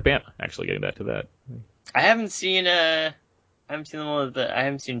even Eric Bana, actually, getting back to that. I haven't seen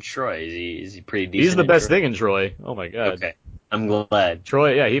Troy. Is he pretty decent? He's the best thing in Troy. Oh my god. Okay. I'm glad.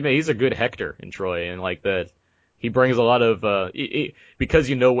 Troy, yeah, he's a good Hector in Troy, and like that, he brings a lot of because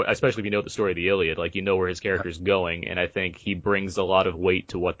you know, especially if you know the story of the Iliad, like you know where his character's going, and I think he brings a lot of weight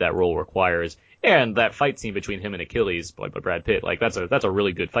to what that role requires. And that fight scene between him and Achilles, played by Brad Pitt, like that's a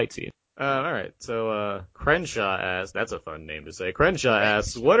really good fight scene. All right, so Crenshaw asks, that's a fun name to say. Crenshaw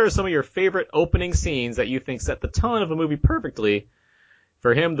asks, what are some of your favorite opening scenes that you think set the tone of a movie perfectly?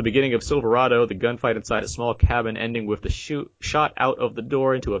 For him, the beginning of Silverado, the gunfight inside a small cabin ending with the shot out of the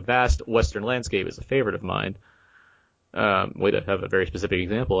door into a vast western landscape is a favorite of mine. Way to have a very specific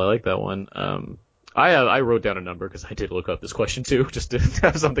example. I like that one. I wrote down a number because I did look up this question too, just to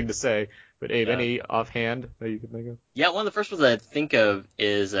have something to say. But Abe, any offhand that you can think of? Yeah, one of the first ones I think of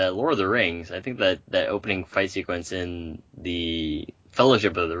is Lord of the Rings. I think that opening fight sequence in the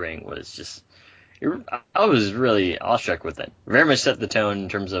Fellowship of the Ring was just... I was really awestruck with it. Very much set the tone in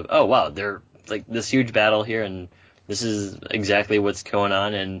terms of, oh wow, they're like this huge battle here, and this is exactly what's going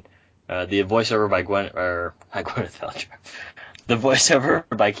on. And the voiceover by Gwyneth Paltrow, the voiceover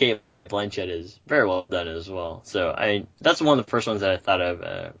by Cate Blanchett is very well done as well. So that's one of the first ones that I thought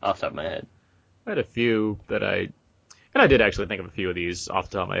of off the top of my head. I had a few that and I did actually think of a few of these off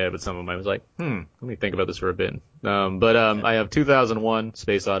the top of my head, but some of them I was like, let me think about this for a bit. I have 2001: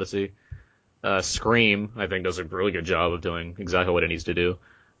 Space Odyssey. Scream, I think, does a really good job of doing exactly what it needs to do.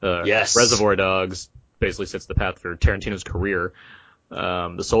 Yes. Reservoir Dogs basically sets the path for Tarantino's career.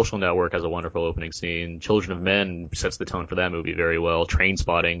 The Social Network has a wonderful opening scene. Children of Men sets the tone for that movie very well.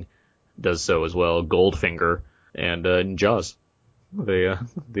 Trainspotting does so as well. Goldfinger and Jaws. They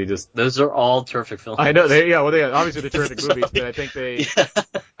just... Those are all terrific films. I know. They obviously they're terrific movies, but I think they... Yeah.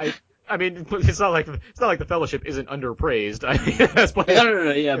 I mean, it's not like The Fellowship isn't underpraised. I mean, that's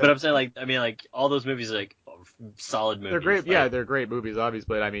no. Yeah, but I'm saying like all those movies are like solid movies. They're great. Yeah, they're great movies, obviously.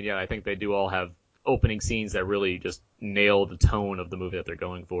 But I mean, yeah, I think they do all have opening scenes that really just nail the tone of the movie that they're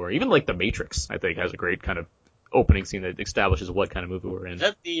going for. Even like The Matrix, I think, has a great kind of opening scene that establishes what kind of movie we're in. Is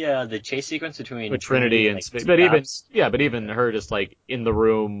that the chase sequence between Trinity and Space? But even her just like in the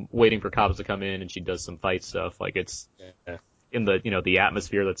room waiting for cops to come in, and she does some fight stuff. Like it's. Yeah. In the the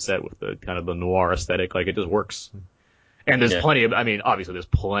atmosphere that's set with the kind of the noir aesthetic, like it just works. And there's plenty of, I mean, obviously there's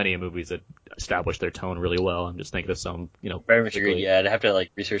plenty of movies that establish their tone really well. I'm just thinking of some, Very much agreed. Yeah, I'd have to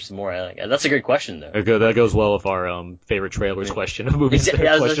research some more. That's a great question though. That goes well with our favorite trailers question of movies.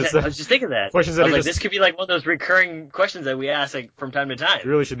 I was just thinking that. Questions that this could be like one of those recurring questions that we ask from time to time. You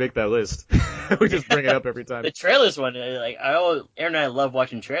really should make that list. We just bring it up every time. The trailers one, Aaron and I love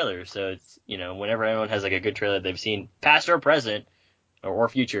watching trailers, so it's whenever anyone has a good trailer they've seen, past or present, or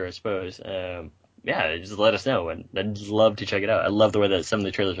future, I suppose. Just let us know, and I'd love to check it out. I love the way that some of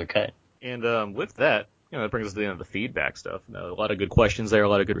the trailers are cut. And with that, that brings us to the end of the feedback stuff. A lot of good questions there, a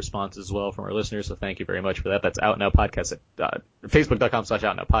lot of good responses as well from our listeners, so thank you very much for that. That's Out Now Podcast at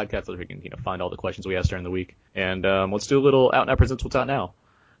Facebook.com/Out Now Podcast, so we can find all the questions we asked during the week. And let's do a little Out Now Presents What's Out Now.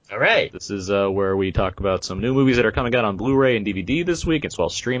 All right. This is where we talk about some new movies that are coming out on Blu-ray and DVD this week, as well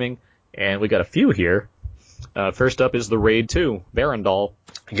as streaming. And we got a few here. First up is The Raid 2, Barandal.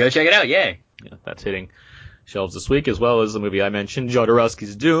 Go check it out, yay. Yeah, that's hitting shelves this week, as well as the movie I mentioned,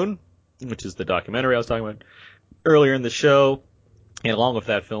 Jodorowsky's Dune, which is the documentary I was talking about earlier in the show. And along with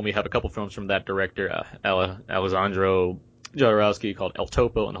that film, we have a couple films from that director, Alessandro Jodorowsky, called El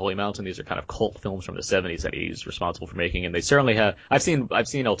Topo and Holy Mountain. These are kind of cult films from the 70s that he's responsible for making, and they certainly have. I've seen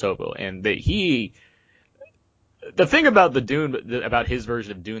El Topo, and the thing about the Dune, about his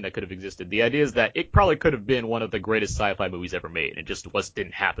version of Dune that could have existed, the idea is that it probably could have been one of the greatest sci-fi movies ever made. It just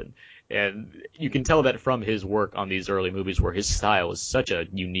didn't happen. And you can tell that from his work on these early movies, where his style is such a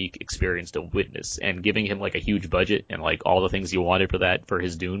unique experience to witness, and giving him like a huge budget and like all the things he wanted for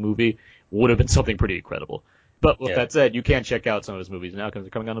his Dune movie would have been something pretty incredible. But with that said, you can check out some of his movies now because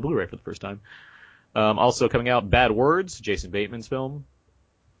they're coming out on Blu-ray for the first time. Also coming out, Bad Words, Jason Bateman's film.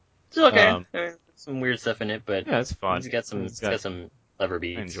 It's okay. Some weird stuff in it, but yeah, it's fun. It's got some clever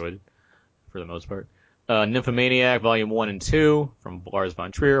beats. I enjoyed it for the most part. Nymphomaniac, Volume 1 and 2 from Lars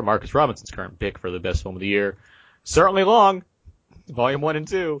von Trier, Marcus Robinson's current pick for the best film of the year. Certainly long, Volume 1 and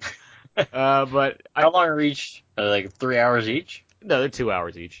 2. But how long are each? Like 3 hours each? No, they're 2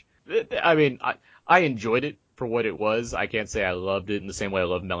 hours each. I mean, I enjoyed it for what it was. I can't say I loved it in the same way I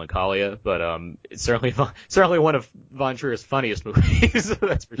love Melancholia, but it's certainly one of von Trier's funniest movies.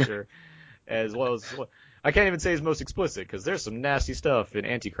 That's for sure. As well as, I can't even say it's most explicit because there's some nasty stuff in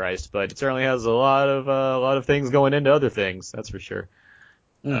Antichrist, but it certainly has a lot of things going into other things. That's for sure.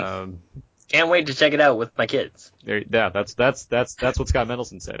 Can't wait to check it out with my kids. Yeah, that's what Scott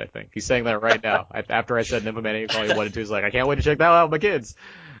Mendelsohn said. I think he's saying that right now. After I said Nymphomaniac Volume 1 and 2, he's like, I can't wait to check that out with my kids.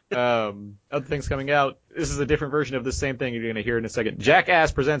 Other things coming out. This is a different version of the same thing you're going to hear in a second.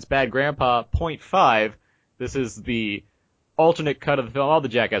 Jackass presents Bad Grandpa 0.5. This is the alternate cut of the film. All the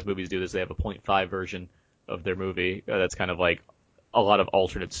Jackass movies do this. They have a 0.5 version of their movie. That's kind of like a lot of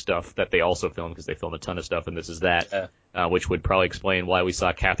alternate stuff that they also film because they film a ton of stuff, and this is that, which would probably explain why we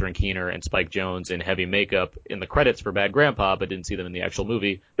saw Catherine Keener and Spike Jonze in heavy makeup in the credits for Bad Grandpa, but didn't see them in the actual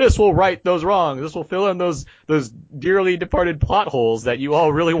movie. This will right those wrongs. This will fill in those dearly departed plot holes that you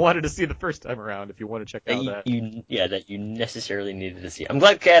all really wanted to see the first time around. If you want to check out that you necessarily needed to see. I'm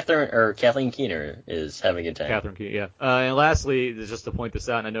glad Kathleen Keener is having a good time. Catherine Keener, yeah. And lastly, just to point this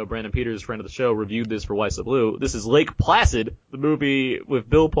out, and I know Brandon Peters, friend of the show, reviewed this for Why So Blue. This is Lake Placid, the movie with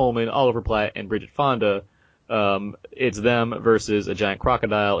Bill Pullman, Oliver Platt, and Bridget Fonda. It's them versus a giant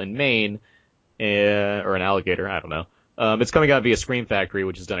crocodile in Maine, or an alligator, I don't know. It's coming out via Scream Factory,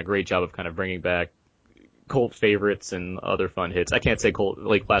 which has done a great job of kind of bringing back cult favorites and other fun hits. I can't say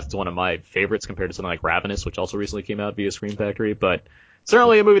Lake Placid's one of my favorites compared to something like Ravenous, which also recently came out via Scream Factory, but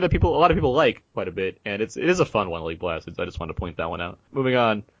certainly a movie that a lot of people like quite a bit, and it is a fun one, Lake Placid, so I just wanted to point that one out. Moving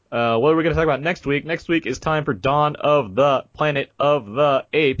on. What are we going to talk about next week? Next week is time for Dawn of the Planet of the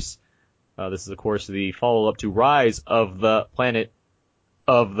Apes. This is, of course, the follow-up to Rise of the Planet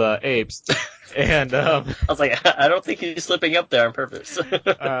of the Apes. And I was like, I don't think he's slipping up there on purpose.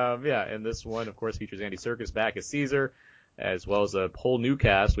 Yeah, and this one, of course, features Andy Serkis back as Caesar, as well as a whole new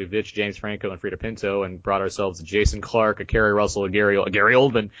cast. We've ditched James Franco and Frida Pinto and brought ourselves a Jason Clarke, a Kerry Russell, a Gary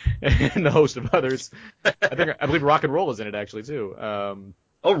Oldman, and a host of others. I believe Rock and Roll is in it, actually, too.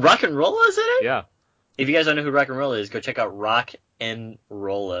 Rock and Rolla is in it? Yeah. If you guys don't know who Rock and Rolla is, go check out Rock and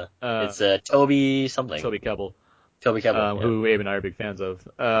Rolla. It's Toby something. Toby Kebbell. Who Abe and I are big fans of.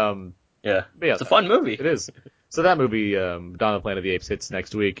 Yeah. Yeah, it's a fun movie. It is. So that movie, Dawn of the Planet of the Apes, hits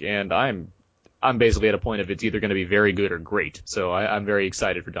next week, and I'm basically at a point of it's either going to be very good or great. So I'm very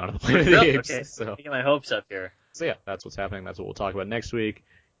excited for Dawn of the Planet of the Apes. Okay. So Get my hopes up here. So yeah, that's what's happening. That's what we'll talk about next week.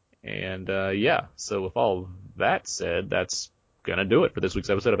 And so with all that said, that's gonna do it for this week's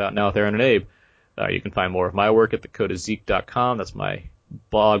episode about Now with Aaron and Abe. You can find more of my work at thecodeofzeke.com. That's my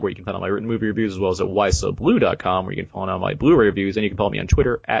blog where you can find all my written movie reviews, as well as at whysoblue.com where you can find all my Blu-ray reviews, and you can follow me on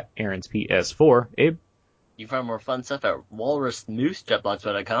Twitter at AaronsPS4. Abe? You can find more fun stuff at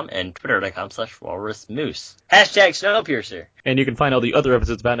walrusmoose.blogspot.com and twitter.com/walrusmoose. #Snowpiercer. And you can find all the other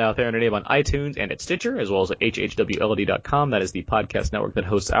episodes about Now with Aaron and Abe on iTunes and at Stitcher, as well as at hhwld.com. That is the podcast network that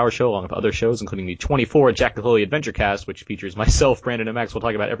hosts our show, along with other shows, including the 24 Jack the Holy Adventure Cast, which features myself, Brandon, and Max. We'll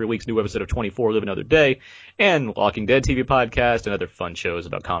talk about every week's new episode of 24, Live Another Day, and Walking Dead TV podcast, and other fun shows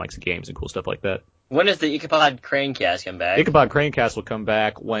about comics and games and cool stuff like that. When does the Ichabod Cranecast come back? Ichabod Cranecast will come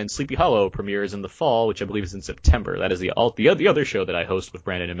back when Sleepy Hollow premieres in the fall, which I believe is in September. That is the other show that I host with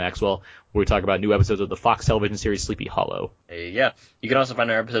Brandon and Maxwell, where we talk about new episodes of the Fox television series Sleepy Hollow. There you go. You can also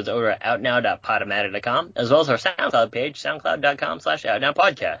find our episodes over at outnow.podomatic.com, as well as our SoundCloud page,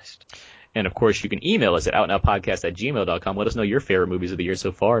 soundcloud.com/outnowpodcast. And, of course, you can email us at outnowpodcast@gmail.com. Let us know your favorite movies of the year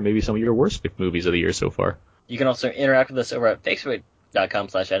so far, and maybe some of your worst movies of the year so far. You can also interact with us over at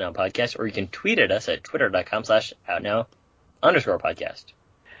Facebook.com/outnowpodcast, or you can tweet at us at twitter.com/outnow_podcast.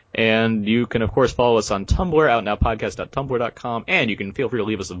 And you can, of course, follow us on Tumblr, outnowpodcast.tumblr.com, and you can feel free to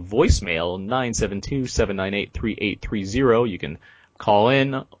leave us a voicemail, 972-798-3830. You can call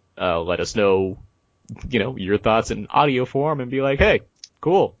in, let us know, your thoughts in audio form, and be like, hey,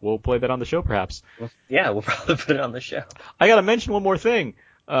 cool, we'll play that on the show perhaps. Yeah, we'll probably put it on the show. I gotta mention one more thing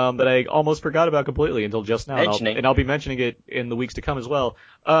that I almost forgot about completely until just now, and I'll be mentioning it in the weeks to come as well.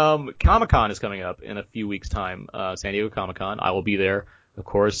 Comic-Con is coming up in a few weeks' time, San Diego Comic-Con. I will be there. Of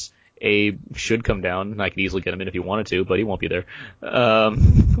course, Abe should come down, and I could easily get him in if he wanted to, but he won't be there.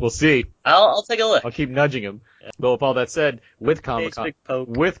 We'll see. I'll take a look. I'll keep nudging him. But with all that said, with Comic-Con,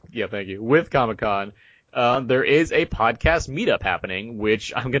 with Comic-Con, there is a podcast meetup happening,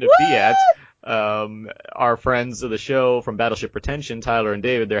 which I'm going to be at. Our friends of the show from Battleship Pretension, Tyler and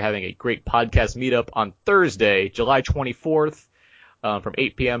David, they're having a great podcast meetup on Thursday, July 24th, from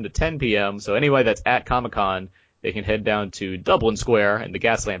 8 p.m. to 10 p.m. So anyway, that's at Comic-Con. They can head down to Dublin Square in the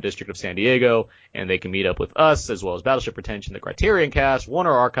Gaslamp District of San Diego, and they can meet up with us, as well as Battleship Pretension, the Criterion Cast,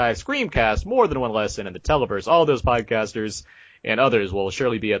 Warner Archive, Screamcast, More Than One Lesson, and the Televerse. All those podcasters and others will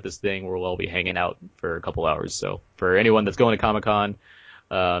surely be at this thing where we'll all be hanging out for a couple hours. So for anyone that's going to Comic-Con,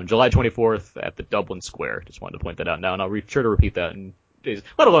 July 24th at the Dublin Square. Just wanted to point that out now, and I'll be sure to repeat that in days,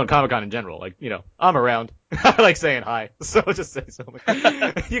 let alone Comic-Con in general. Like, I'm around. I like saying hi, so just say something.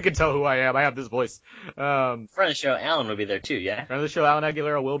 You can tell who I am. I have this voice. Friend of the show, Alan will be there too, yeah? Friend of the show, Alan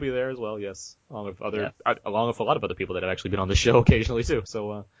Aguilera will be there as well, yes. Along with a lot of other people that have actually been on the show occasionally too.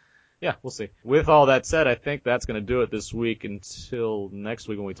 So, yeah, we'll see. With all that said, I think that's going to do it this week until next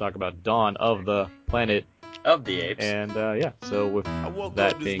week when we talk about Dawn of the Planet of the Apes. And, so with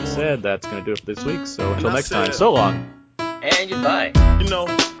that being said, that's going to do it for this week. So until next time, so long. And goodbye.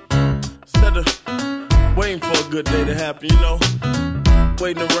 Instead of waiting for a good day to happen,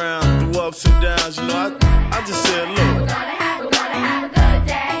 waiting around through ups and downs, I just said, look. We're gonna have a good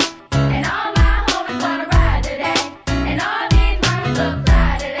day, and all my homies gonna ride today, and all these mommies look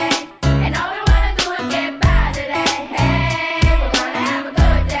fly today, and all we wanna do is get by today. Hey, we're gonna have a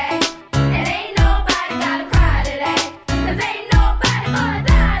good day, and ain't nobody gotta cry today, 'cause ain't nobody gonna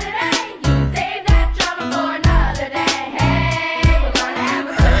die today. You can save that trouble for another day. Hey, we're gonna have a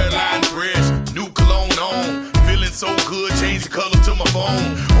good day. Hairline fresh, new cologne on, feeling so good, change the color to my phone.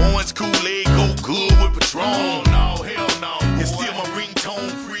 Orange Kool-Aid go good with Patron. No, hell no. It's still my ringtone,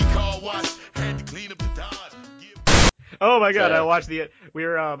 free car wash, had to clean up the Dodge. Oh my God, I watched I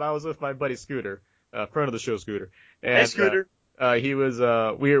was with my buddy Scooter, friend of the show Scooter. And, hey Scooter. He was,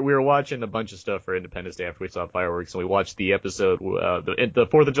 we were watching a bunch of stuff for Independence Day after we saw fireworks, and we watched the episode, the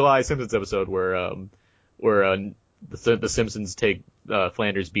 4th of July Simpsons episode where the Simpsons take,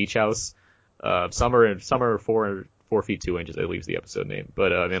 Flanders Beach House. Summer 4 feet 2 inches, I believe is the episode name.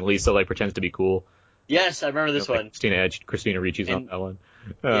 But, and Lisa, pretends to be cool. Yes, I remember this one. Christina Ricci's on that one.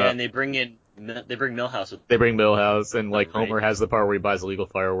 And they bring Milhouse. They bring Milhouse, and Homer has the part where he buys illegal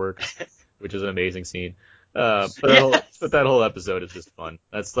fireworks, which is an amazing scene. But that whole episode is just fun.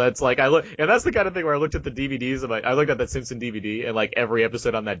 That's and that's the kind of thing where I looked at the DVDs and I looked at that Simpson DVD, and every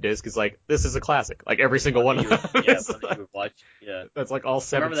episode on that disc is this is a classic. Every single one of them. Yeah, you would watch. Yeah. That's all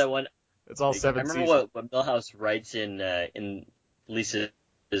 7. I remember that one. It's all 7 I remember seasons. what Milhouse writes in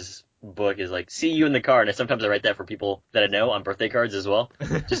Lisa's book is see you in the car, and sometimes I write that for people that I know on birthday cards as well,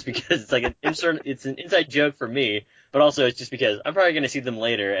 just because it's it's an inside joke for me, but also it's just because I'm probably going to see them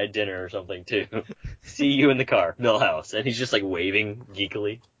later at dinner or something too. See you in the car, Milhouse, and he's just waving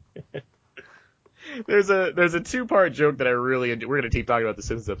geekily. There's a 2-part joke that I really enjoy. We're going to keep talking about the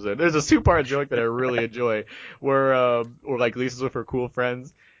Simpsons episode. There's a 2-part joke that I really enjoy where Lisa's with her cool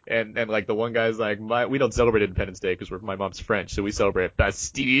friends. And the one guy's we don't celebrate Independence Day because my mom's French, so we celebrate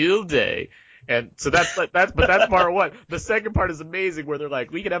Bastille Day. And so that's part 1. The second part is amazing where they're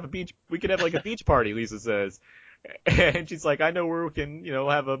we could have a beach party, Lisa says. And she's I know where we can,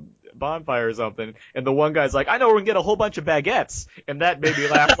 have a bonfire or something. And the one guy's I know where we can get a whole bunch of baguettes. And that made me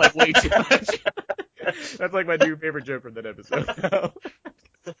laugh way too much. That's my new favorite joke from that episode.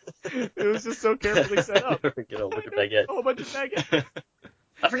 It was just so carefully set up. Get a whole bunch of baguettes.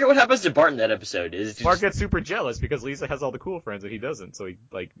 I forget what happens to Bart in that episode. Bart gets super jealous because Lisa has all the cool friends and he doesn't. So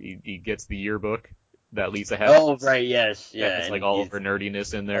he gets the yearbook that Lisa has. Oh, right, yes. Yeah. It's all of her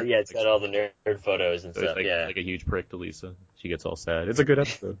nerdiness in there. Yeah, it's got all the nerd photos and stuff, It's a huge prick to Lisa. She gets all sad. It's a good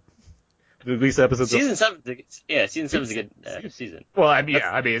episode. At least episodes. Season 7's a good season. Well, I mean,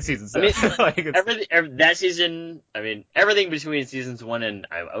 it's season 7. That season, everything between seasons 1 and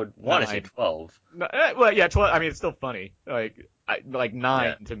I would want to say 12. Well, yeah, 12. I mean, it's still funny. Like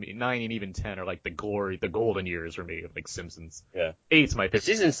 9 to me, 9 and even 10 are like the golden years for me of like Simpsons. Yeah. 8's my favorite.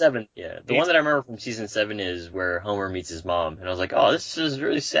 Season 7, yeah. The one that I remember from season 7 is where Homer meets his mom, and I was like, oh, this is a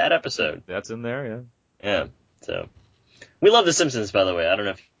really sad episode. That's in there, yeah. Yeah. So, we love The Simpsons, by the way. I don't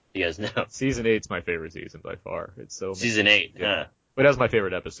know if you guys know. Season 8's my favorite season by far. It's so Season 8, yeah. But that's my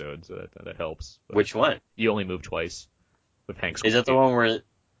favorite episode, so that helps. But which one? You Only Move Twice with Hank Scorpio. Is that the one where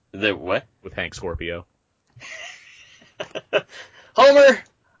what? With Hank Scorpio. Homer,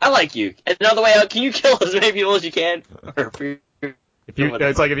 I like you. And on the way out, can you kill as many people as you can? If you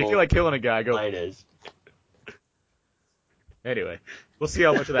feel like killing a guy, go. Mine is. Anyway, we'll see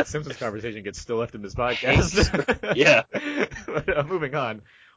how much of that Simpsons conversation gets still left in this podcast. Yeah. But, moving on.